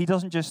 He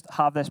doesn't just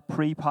have this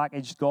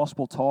pre-packaged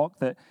gospel talk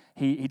that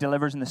he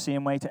delivers in the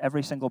same way to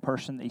every single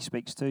person that He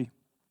speaks to.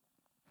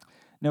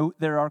 No,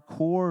 there are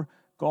core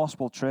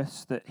gospel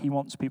truths that He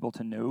wants people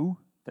to know,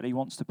 that He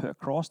wants to put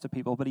across to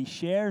people, but He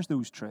shares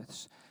those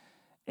truths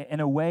in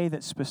a way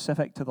that's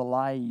specific to the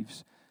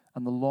lives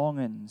and the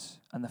longings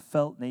and the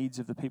felt needs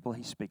of the people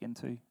He's speaking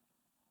to.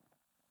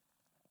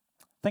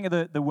 Think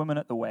of the woman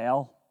at the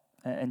well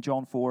in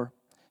John 4.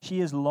 She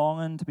is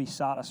longing to be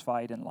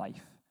satisfied in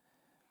life,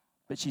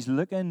 but she's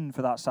looking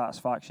for that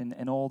satisfaction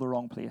in all the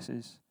wrong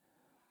places.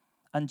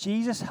 And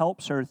Jesus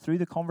helps her through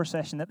the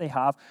conversation that they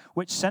have,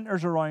 which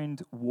centers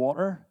around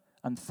water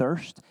and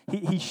thirst.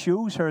 He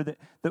shows her that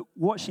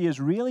what she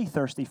is really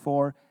thirsty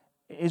for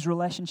is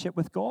relationship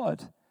with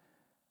God,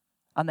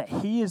 and that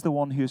He is the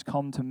one who has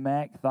come to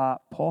make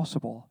that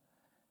possible.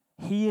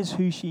 He is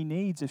who she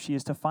needs if she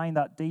is to find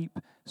that deep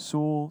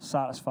soul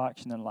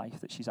satisfaction in life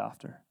that she's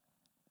after.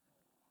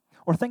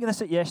 Or think of the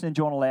situation in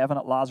John 11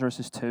 at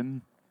Lazarus'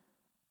 tomb.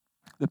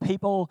 The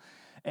people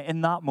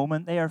in that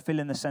moment, they are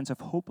feeling the sense of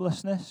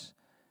hopelessness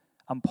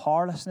and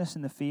powerlessness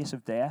in the face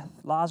of death.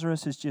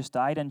 Lazarus has just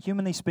died, and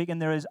humanly speaking,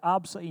 there is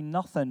absolutely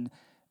nothing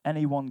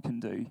anyone can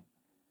do.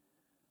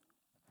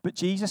 But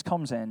Jesus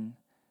comes in,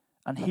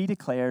 and He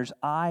declares,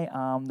 "I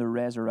am the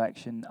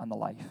resurrection and the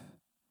life.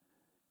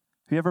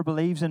 Whoever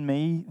believes in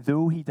me,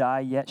 though he die,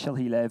 yet shall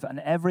he live. And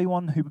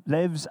everyone who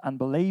lives and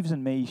believes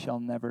in me shall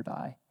never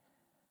die."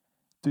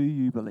 Do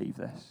you believe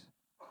this?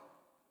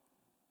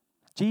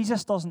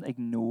 Jesus doesn't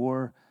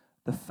ignore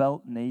the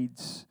felt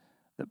needs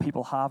that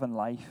people have in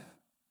life.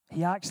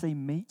 He actually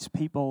meets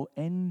people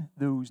in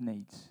those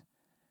needs.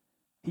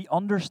 He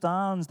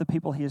understands the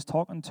people He is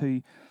talking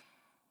to,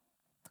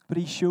 but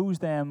He shows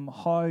them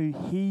how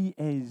He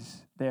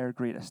is their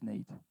greatest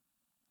need.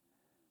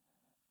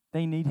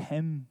 They need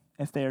Him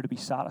if they are to be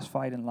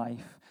satisfied in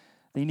life.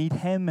 They need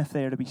Him if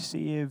they are to be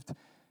saved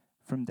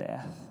from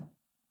death.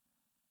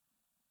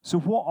 So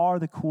what are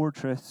the core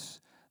truths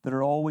that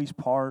are always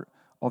part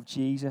of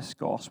Jesus'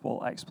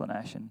 gospel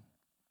explanation?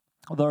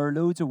 Well, there are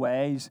loads of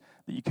ways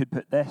that you could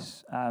put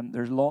this.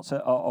 There's lots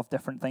of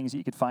different things that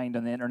you could find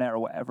on the internet or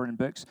whatever in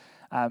books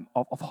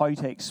of how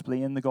to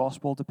explain the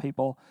gospel to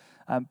people.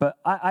 But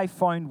I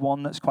found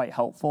one that's quite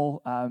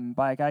helpful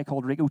by a guy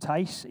called Rico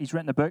Tice. He's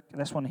written a book,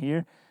 this one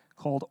here,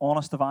 called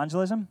Honest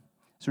Evangelism.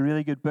 It's a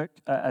really good book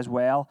as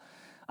well.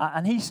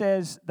 And he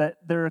says that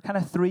there are kind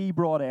of three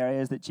broad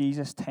areas that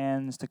Jesus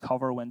tends to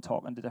cover when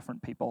talking to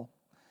different people.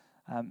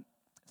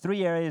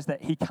 Three areas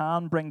that He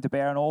can bring to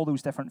bear on all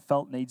those different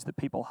felt needs that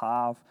people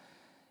have.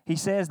 He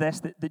says this,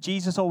 that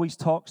Jesus always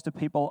talks to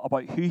people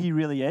about who He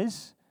really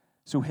is,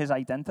 so His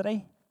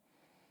identity.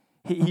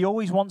 He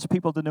always wants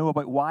people to know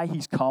about why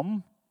He's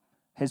come,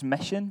 His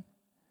mission.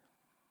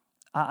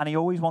 And He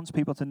always wants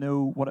people to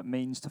know what it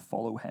means to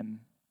follow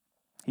Him.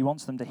 He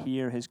wants them to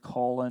hear His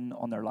calling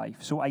on their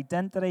life. So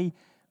identity,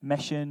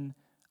 mission,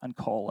 and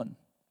calling.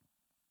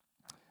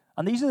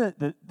 And these are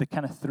the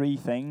kind of three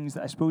things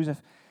that I suppose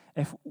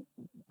if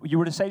you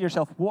were to say to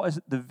yourself, what is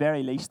the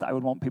very least that I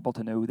would want people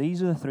to know?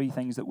 These are the three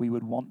things that we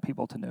would want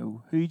people to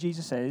know. Who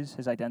Jesus is,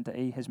 His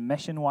identity, His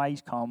mission, why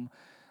He's come,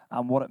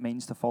 and what it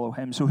means to follow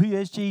Him. So who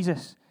is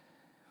Jesus?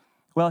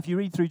 Well, if you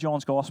read through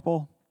John's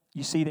Gospel,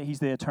 you see that He's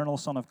the eternal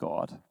Son of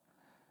God.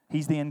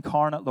 He's the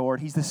incarnate Lord.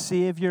 He's the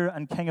Savior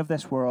and King of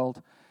this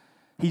world.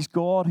 He's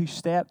God who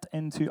stepped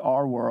into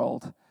our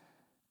world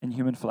in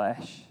human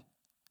flesh.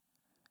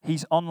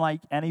 He's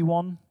unlike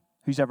anyone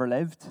who's ever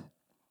lived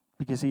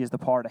because He has the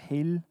power to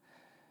heal,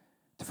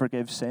 to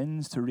forgive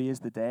sins, to raise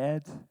the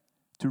dead,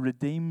 to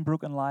redeem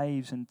broken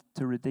lives and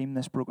to redeem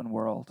this broken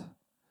world.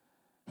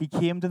 He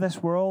came to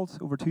this world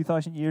over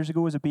 2,000 years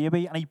ago as a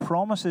baby, and he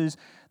promises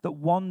that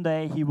one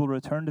day he will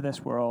return to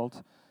this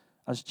world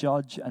as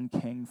judge and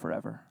king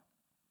forever.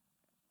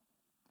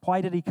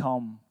 Why did he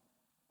come?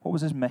 What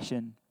was his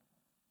mission?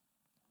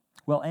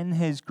 Well, in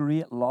his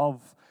great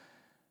love,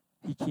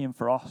 he came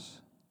for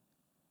us,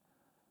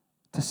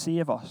 to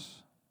save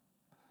us,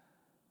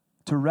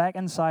 to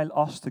reconcile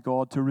us to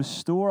God, to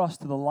restore us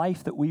to the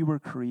life that we were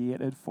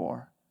created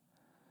for.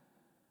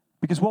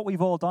 Because what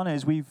we've all done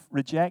is we've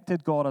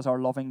rejected God as our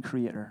loving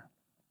creator.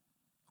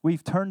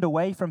 We've turned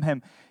away from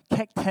him,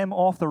 kicked him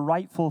off the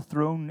rightful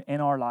throne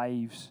in our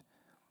lives,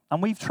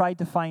 and we've tried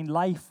to find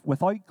life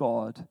without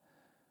God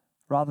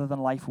rather than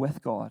life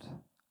with God.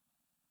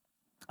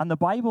 And the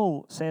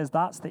Bible says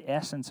that's the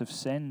essence of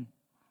sin.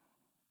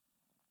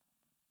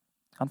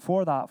 And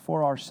for that,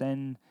 for our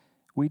sin,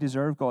 we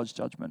deserve God's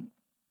judgment.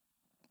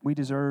 We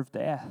deserve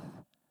death.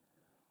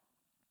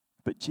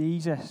 But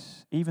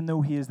Jesus, even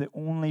though he is the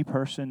only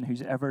person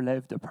who's ever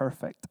lived a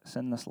perfect,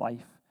 sinless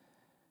life,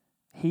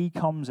 he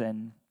comes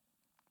in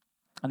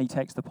and he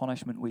takes the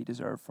punishment we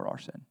deserve for our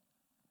sin.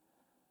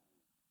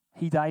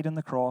 He died on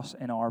the cross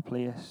in our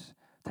place,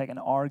 taking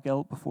our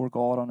guilt before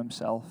God on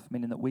himself,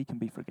 meaning that we can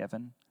be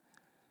forgiven,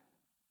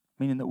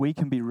 meaning that we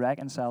can be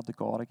reconciled to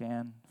God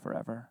again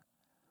forever.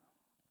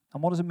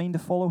 And what does it mean to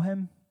follow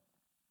him?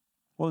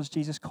 What does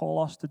Jesus call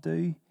us to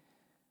do?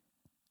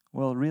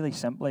 Well, really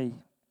simply,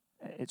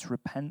 it's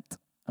repent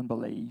and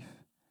believe.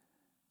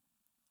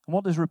 And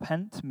what does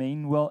repent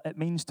mean? Well, it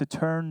means to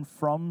turn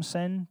from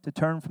sin, to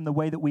turn from the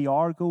way that we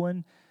are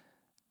going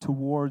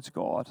towards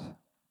God.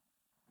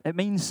 It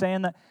means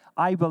saying that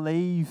I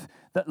believe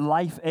that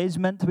life is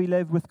meant to be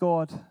lived with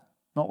God,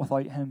 not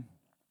without him.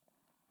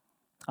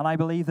 And I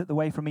believe that the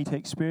way for me to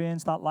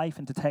experience that life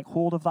and to take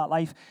hold of that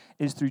life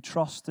is through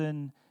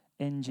trusting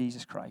in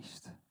Jesus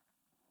Christ,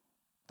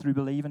 through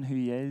believing who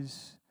he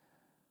is,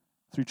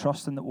 through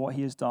trusting that what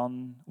he has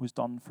done was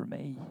done for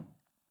me.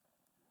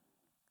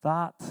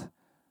 That,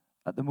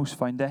 at the most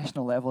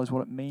foundational level, is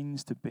what it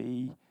means to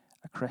be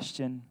a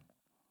Christian.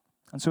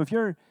 And so if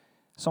you're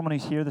someone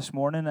who's here this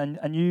morning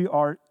and you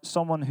are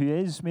someone who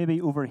is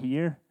maybe over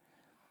here,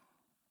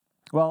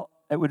 well,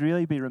 it would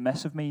really be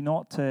remiss of me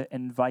not to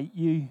invite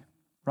you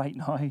right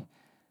now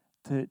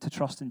to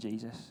trust in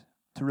Jesus,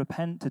 to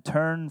repent, to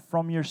turn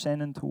from your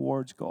sin and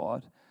towards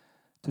God,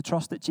 to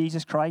trust that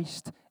Jesus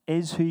Christ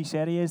is who he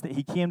said he is, that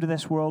he came to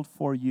this world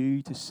for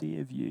you, to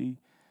save you,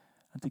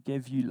 and to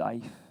give you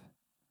life.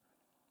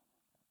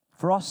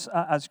 For us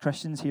as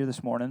Christians here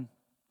this morning,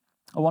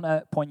 I want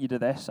to point you to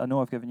this. I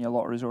know I've given you a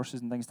lot of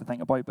resources and things to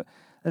think about, but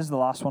this is the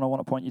last one I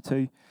want to point you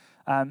to.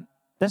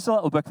 This is a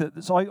little book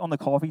that's out on the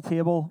coffee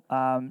table,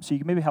 so you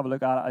can maybe have a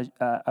look at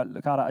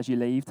it as you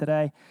leave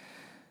today.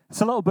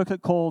 It's a little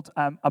booklet called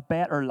A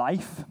Better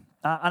Life,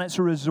 and it's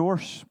a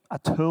resource, a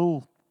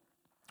tool,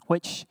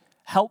 which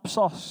helps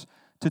us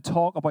to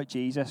talk about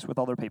Jesus with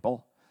other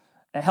people.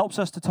 It helps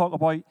us to talk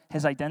about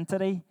his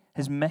identity,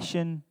 his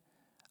mission,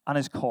 and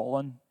his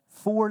calling.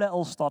 4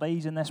 little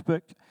studies in this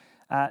book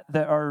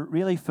that are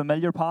really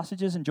familiar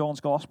passages in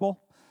John's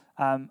Gospel,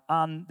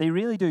 and they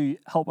really do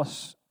help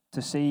us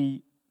to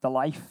see the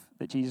life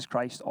that Jesus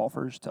Christ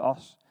offers to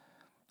us,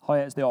 how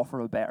it is the offer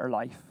of a better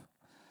life.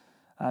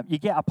 You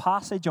get a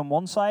passage on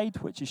one side,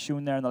 which is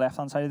shown there on the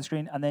left-hand side of the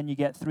screen, and then you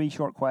get 3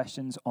 short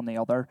questions on the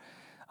other.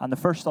 And the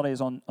first study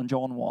is on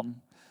John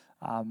 1.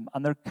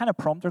 And they're kind of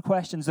prompter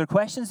questions. They're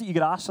questions that you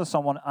could ask to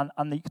someone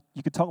and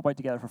you could talk about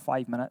together for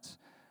 5 minutes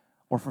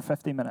or for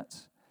 50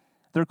 minutes.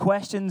 They're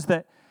questions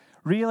that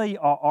really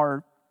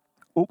are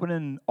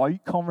opening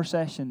out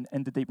conversation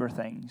into deeper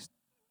things,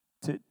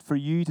 for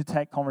you to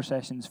take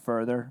conversations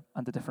further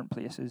and to different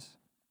places.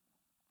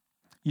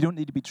 You don't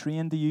need to be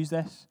trained to use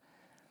this.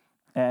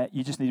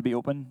 You just need to be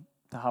open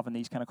to having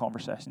these kind of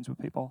conversations with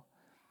people.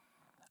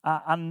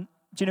 And,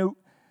 you know,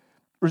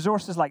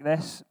 resources like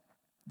this,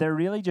 they're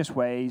really just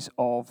ways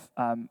of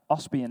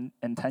us being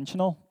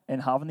intentional in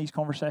having these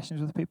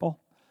conversations with people.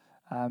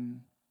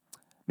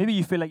 Maybe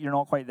you feel like you're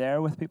not quite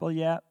there with people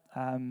yet,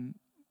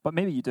 but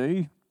maybe you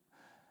do.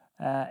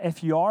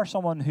 If you are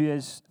someone who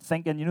is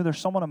thinking, you know, there's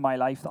someone in my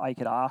life that I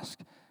could ask,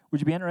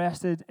 would you be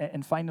interested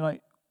in finding out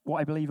what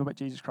I believe about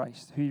Jesus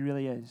Christ, who he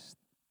really is?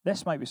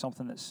 This might be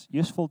something that's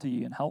useful to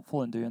you and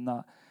helpful in doing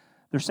that.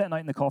 They're sitting out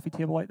in the coffee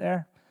table out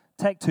there.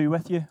 Take 2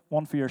 with you,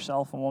 one for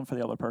yourself and one for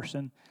the other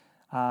person,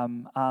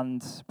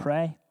 and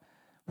pray.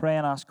 Pray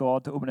and ask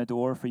God to open a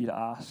door for you to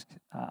ask,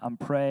 and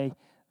pray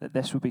that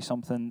this would be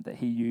something that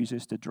he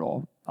uses to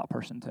draw that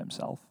person to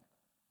himself.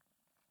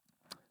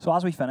 So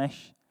as we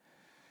finish,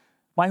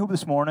 my hope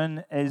this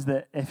morning is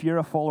that if you're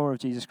a follower of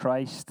Jesus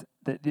Christ,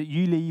 that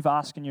you leave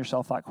asking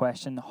yourself that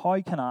question: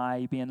 how can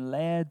I, being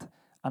led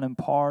and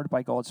empowered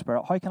by God's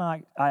Spirit, how can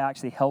I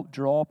actually help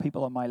draw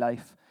people in my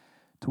life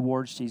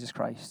towards Jesus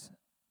Christ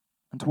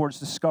and towards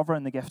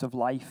discovering the gift of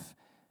life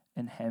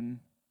in him?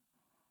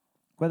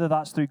 Whether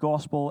that's through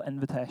gospel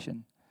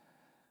invitation,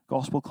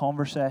 gospel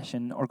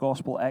conversation, or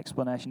gospel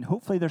explanation,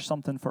 hopefully there's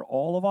something for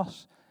all of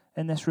us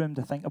in this room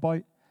to think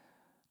about.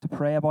 to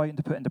pray about and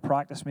to put into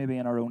practice maybe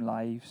in our own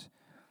lives.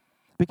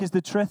 Because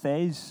the truth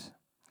is,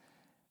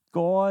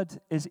 God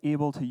is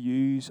able to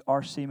use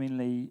our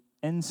seemingly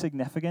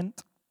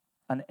insignificant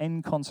and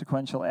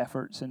inconsequential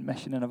efforts in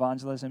mission and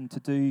evangelism to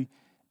do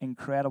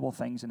incredible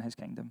things in his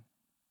kingdom.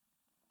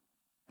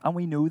 And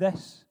we know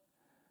this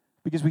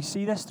because we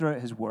see this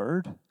throughout his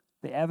word,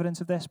 the evidence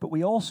of this, but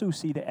we also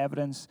see the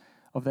evidence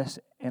of this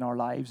in our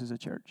lives as a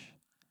church.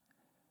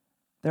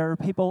 There are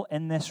people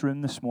in this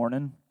room this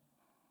morning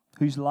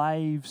whose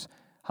lives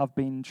have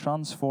been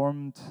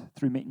transformed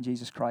through meeting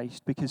Jesus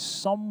Christ because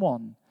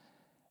someone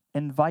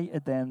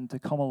invited them to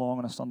come along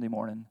on a Sunday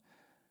morning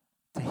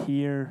to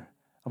hear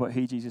about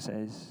who Jesus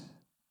is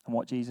and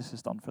what Jesus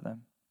has done for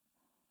them.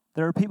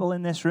 There are people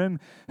in this room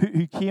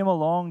who came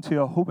along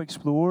to a Hope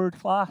Explored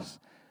class,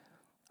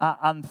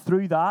 and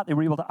through that, they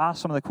were able to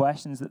ask some of the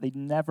questions that they'd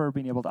never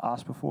been able to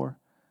ask before.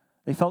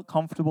 They felt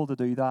comfortable to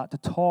do that, to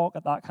talk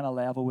at that kind of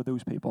level with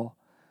those people.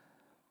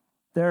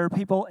 There are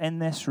people in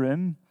this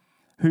room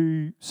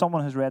who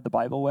someone has read the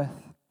Bible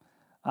with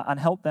and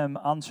helped them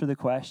answer the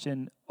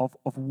question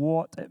of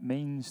what it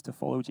means to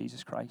follow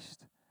Jesus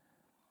Christ.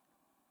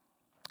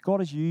 God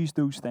has used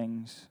those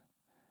things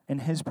in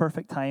his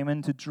perfect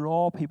timing to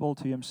draw people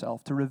to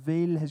himself, to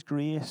reveal his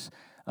grace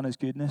and his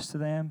goodness to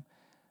them,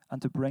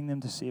 and to bring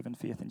them to saving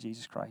faith in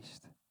Jesus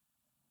Christ.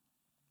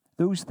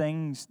 Those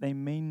things, they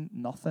mean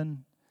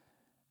nothing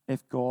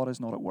if God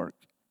is not at work.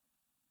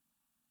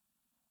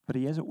 But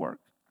he is at work.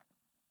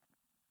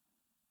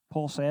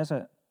 Paul says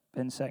it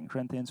in 2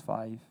 Corinthians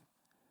 5.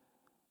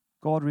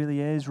 God really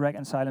is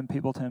reconciling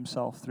people to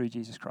himself through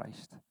Jesus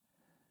Christ.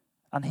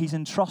 And he's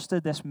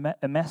entrusted this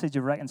message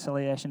of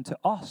reconciliation to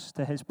us,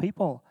 to his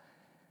people,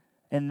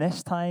 in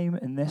this time,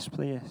 in this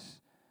place.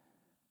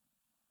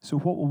 So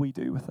what will we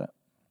do with it?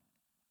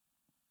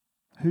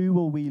 Who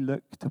will we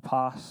look to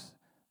pass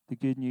the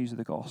good news of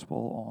the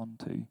gospel on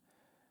to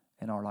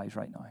in our lives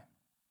right now?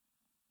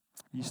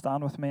 You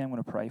stand with me. I'm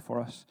going to pray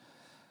for us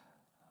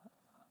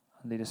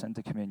and lead us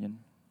into communion.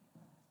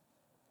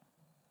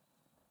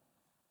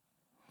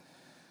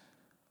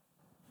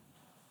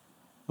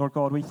 Lord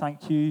God, we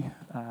thank you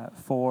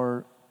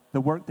for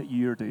the work that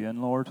you're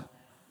doing, Lord.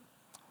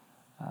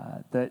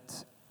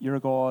 That you're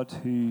a God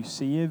who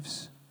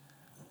saves,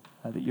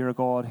 that you're a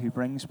God who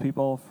brings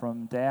people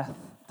from death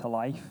to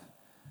life.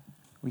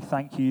 We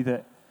thank you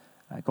that,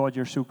 God,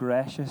 you're so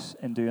gracious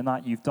in doing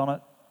that. You've done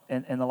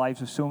it in the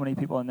lives of so many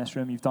people in this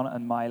room. You've done it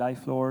in my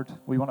life, Lord.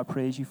 We want to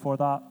praise you for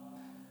that.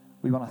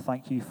 We want to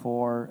thank you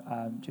for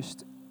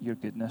just your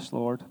goodness,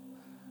 Lord.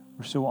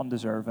 We're so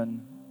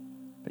undeserving,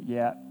 but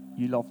yet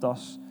you loved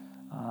us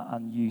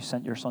and you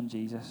sent your son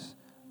Jesus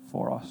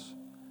for us.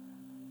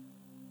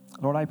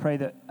 Lord, I pray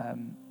that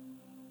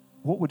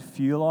what would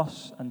fuel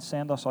us and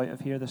send us out of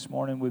here this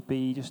morning would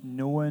be just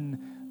knowing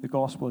the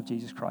gospel of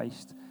Jesus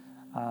Christ.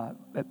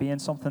 It being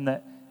something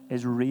that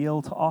is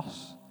real to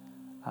us,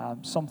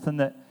 something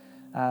that,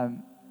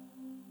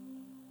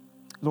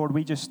 Lord,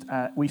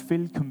 we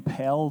feel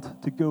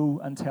compelled to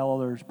go and tell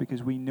others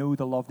because we know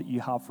the love that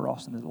you have for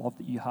us and the love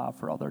that you have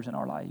for others in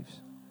our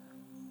lives.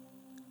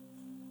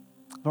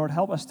 Lord,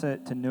 help us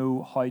to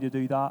know how to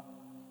do that,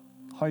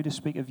 how to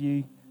speak of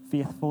you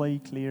faithfully,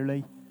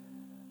 clearly,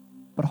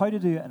 but how to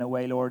do it in a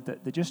way, Lord,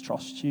 that just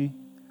trusts you,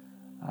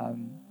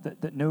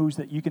 that knows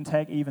that you can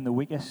take even the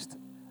weakest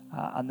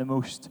and the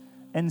most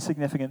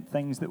insignificant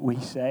things that we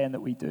say and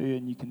that we do,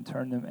 and you can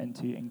turn them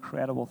into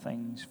incredible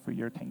things for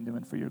your kingdom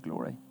and for your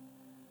glory.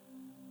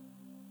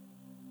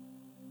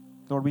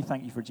 Lord, we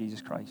thank you for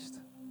Jesus Christ.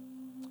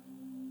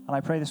 And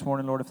I pray this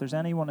morning, Lord, if there's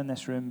anyone in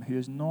this room who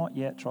has not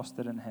yet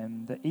trusted in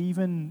him, that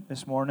even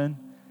this morning,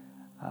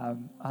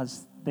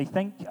 as they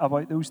think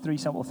about those three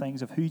simple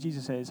things of who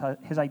Jesus is,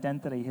 his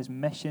identity, his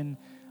mission,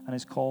 and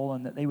his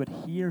calling, that they would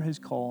hear his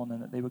calling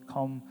and that they would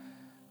come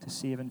to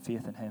saving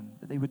faith in him,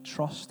 that they would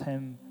trust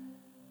him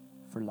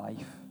for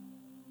life.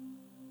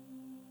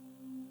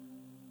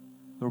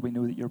 Lord, we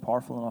know that you're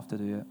powerful enough to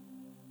do it.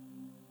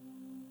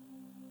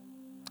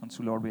 And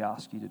so, Lord, we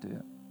ask you to do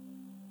it.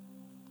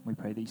 We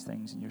pray these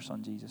things in your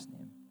Son, Jesus' name.